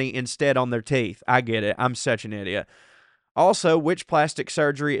spend the money instead on their teeth. I get it. I'm such an idiot. Also, which plastic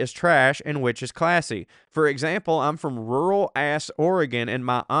surgery is trash and which is classy? For example, I'm from rural-ass Oregon, and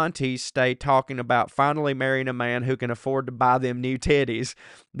my aunties stay talking about finally marrying a man who can afford to buy them new titties.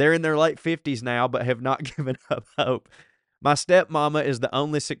 They're in their late 50s now, but have not given up hope. My stepmama is the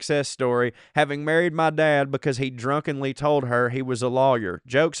only success story, having married my dad because he drunkenly told her he was a lawyer.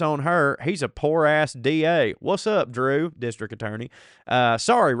 Joke's on her. He's a poor-ass DA. What's up, Drew? District Attorney.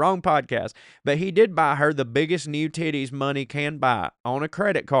 Sorry, wrong podcast. But he did buy her the biggest new titties money can buy on a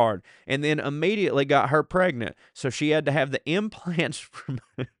credit card and then immediately got her pregnant. So she had to have the implants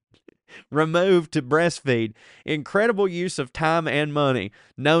removed to breastfeed. Incredible use of time and money.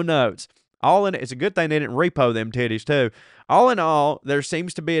 No notes. It's a good thing they didn't repo them titties, too. All in all, there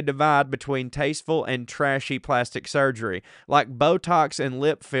seems to be a divide between tasteful and trashy plastic surgery. Like Botox and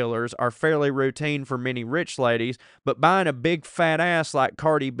lip fillers are fairly routine for many rich ladies, but buying a big fat ass like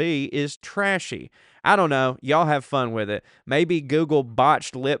Cardi B is trashy. I don't know. Y'all have fun with it. Maybe Google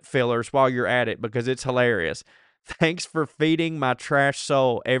botched lip fillers while you're at it because it's hilarious. Thanks for feeding my trash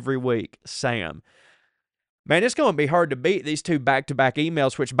soul every week, Sam. Man, it's going to be hard to beat these two back-to-back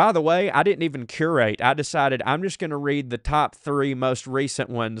emails, which, by the way, I didn't even curate. I decided I'm just going to read the top 3 most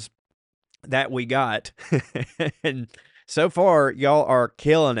recent ones that we got. And so far, y'all are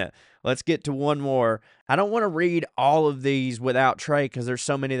killing it. Let's get to one more. I don't want to read all of these without Trey because there's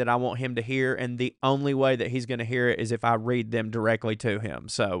so many that I want him to hear, and the only way that he's going to hear it is if I read them directly to him.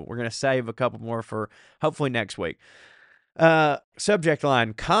 So we're going to save a couple more for hopefully next week. Subject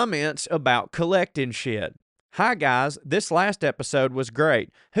line, comments about collecting shit. Hi guys, this last episode was great.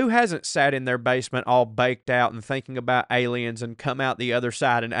 Who hasn't sat in their basement all baked out and thinking about aliens and come out the other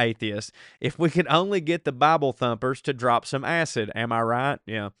side an atheist? If we could only get the Bible thumpers to drop some acid, am I right?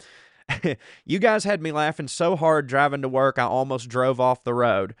 Yeah. You guys had me laughing so hard driving to work I almost drove off the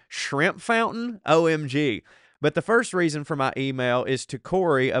road. Shrimp fountain? OMG. But the first reason for my email is to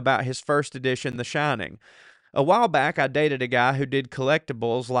Corey about his first edition The Shining. A while back, I dated a guy who did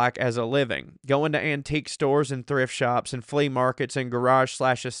collectibles like as a living, going to antique stores and thrift shops and flea markets and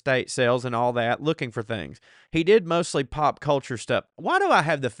garage/estate sales and all that, looking for things. He did mostly pop culture stuff. Why do I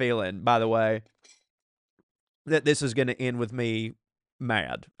have the feeling, by the way, that this is going to end with me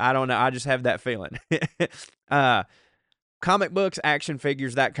mad? I don't know. I just have that feeling. Comic books, action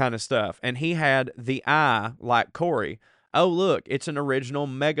figures, that kind of stuff. And he had the eye like Corey. Oh, look, it's an original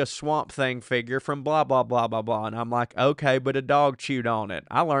Mega Swamp Thing figure from blah, blah, blah, blah, blah. And I'm like, okay, but a dog chewed on it.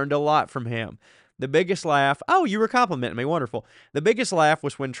 I learned a lot from him. The biggest laugh, oh, you were complimenting me, wonderful. The biggest laugh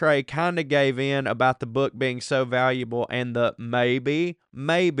was when Trey kind of gave in about the book being so valuable and the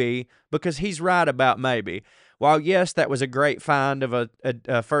maybe, because he's right about maybe. While, yes, that was a great find of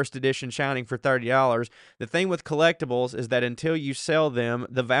a first edition Shining for $30, the thing with collectibles is that until you sell them,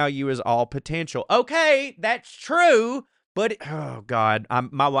 the value is all potential. Okay, that's true. But, oh, God,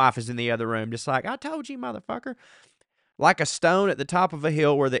 my wife is in the other room just like, I told you, motherfucker. Like a stone at the top of a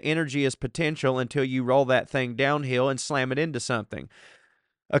hill where the energy is potential until you roll that thing downhill and slam it into something.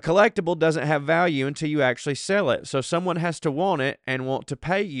 A collectible doesn't have value until you actually sell it, so someone has to want it and want to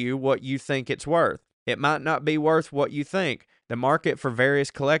pay you what you think it's worth. It might not be worth what you think. The market for various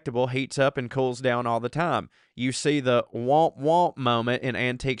collectible heats up and cools down all the time. You see the womp womp moment in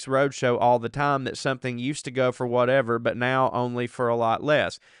Antiques Roadshow all the time that something used to go for whatever, but now only for a lot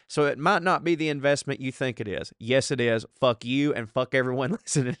less. So it might not be the investment you think it is. Yes, it is. Fuck you and fuck everyone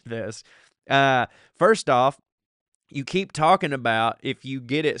listening to this. First off, you keep talking about if you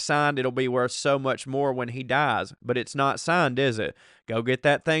get it signed, it'll be worth so much more when he dies. But it's not signed, is it? Go get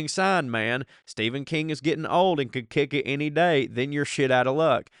that thing signed, man. Stephen King is getting old and could kick it any day. Then you're shit out of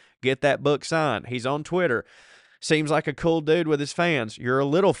luck. Get that book signed. He's on Twitter. Seems like a cool dude with his fans. You're a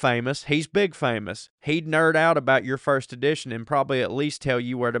little famous. He's big famous. He'd nerd out about your first edition and probably at least tell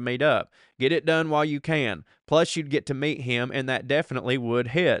you where to meet up. Get it done while you can. Plus, you'd get to meet him, and that definitely would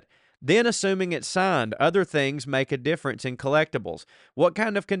hit. Then, assuming it's signed, other things make a difference in collectibles. What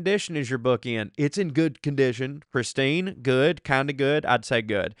kind of condition is your book in? It's in good condition. Pristine? Good? Kinda good? I'd say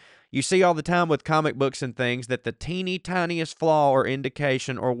good. You see all the time with comic books and things that the teeny tiniest flaw or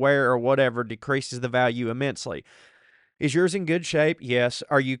indication or wear or whatever decreases the value immensely. Is yours in good shape? Yes.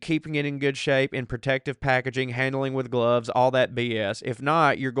 Are you keeping it in good shape, in protective packaging, handling with gloves, all that BS? If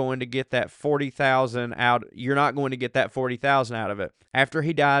not, you're going to get that $40,000 out. You're not going to get that $40,000 out of it. After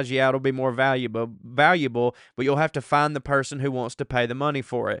he dies, yeah, it'll be more valuable, but you'll have to find the person who wants to pay the money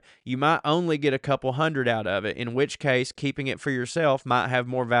for it. You might only get a couple hundred out of it, in which case keeping it for yourself might have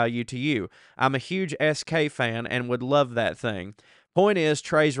more value to you. I'm a huge SK fan and would love that thing. Point is,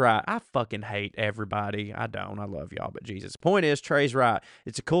 Trey's right. I fucking hate everybody. I don't. I love y'all, but Jesus. Point is, Trey's right.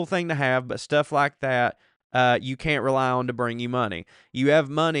 It's a cool thing to have, but stuff like that you can't rely on to bring you money. You have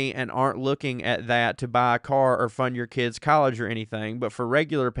money and aren't looking at that to buy a car or fund your kids' college or anything, but for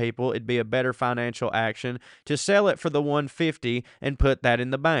regular people, it'd be a better financial action to sell it for the $150 and put that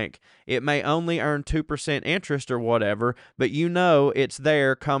in the bank. It may only earn 2% interest or whatever, but you know it's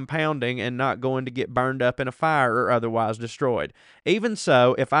there compounding and not going to get burned up in a fire or otherwise destroyed. Even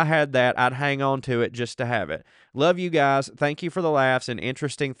so, if I had that, I'd hang on to it just to have it. Love you guys. Thank you for the laughs and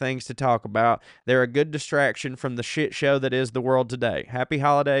interesting things to talk about. They're a good distraction from the shit show that is the world today. Happy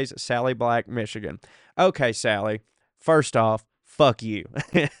holidays, Sally Black, Michigan. Okay, Sally. First off, fuck you.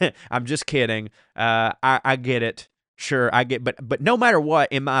 I'm just kidding. I get it. Sure, I get, but no matter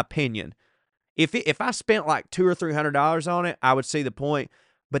what, in my opinion, if I spent like $200 or $300 on it, I would see the point.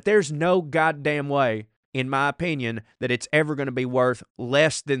 But there's no goddamn way, in my opinion, that it's ever going to be worth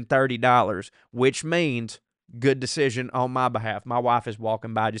less than $30, which means good decision on my behalf. My wife is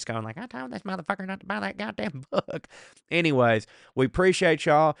walking by just going like, I told this motherfucker not to buy that goddamn book. Anyways, we appreciate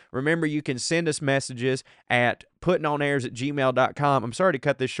y'all. Remember, you can send us messages at puttingonairs@gmail.com. I'm sorry to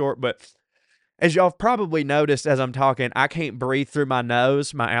cut this short, but as y'all have probably noticed as I'm talking, I can't breathe through my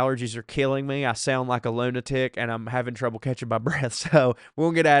nose. My allergies are killing me. I sound like a lunatic, and I'm having trouble catching my breath. So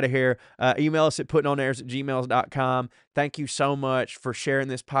we'll get out of here. Email us at puttingonairs@gmail.com. Thank you so much for sharing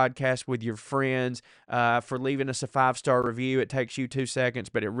this podcast with your friends, for leaving us a 5-star review. It takes you 2 seconds,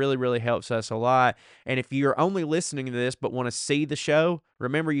 but it really, really helps us a lot. And if you're only listening to this but want to see the show,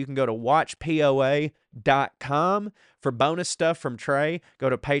 remember you can go to watchpoa.com for bonus stuff from Trey. Go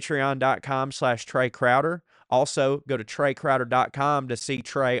to patreon.com/Trey Crowder. Also, go to TreyCrowder.com to see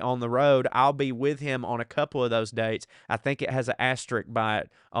Trey on the road. I'll be with him on a couple of those dates. I think it has an asterisk by it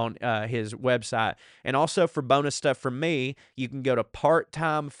on his website. And also for bonus stuff from me, you can go to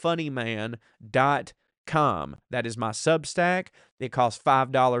parttimefunnyman.com. That is my Substack. It costs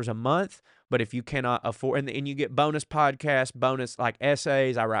 $5 a month. But if you cannot afford, and you get bonus podcasts, bonus like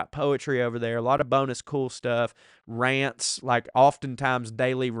essays, I write poetry over there, a lot of bonus cool stuff, rants, like oftentimes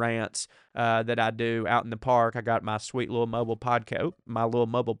daily rants that I do out in the park. I got my sweet little mobile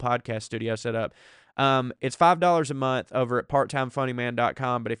podcast studio set up. It's $5 a month over at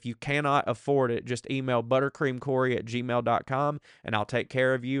parttimefunnyman.com, but if you cannot afford it, just email buttercreamcorey@gmail.com and I'll take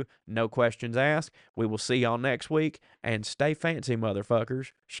care of you. No questions asked. We will see y'all next week, and stay fancy,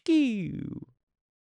 motherfuckers. Skew.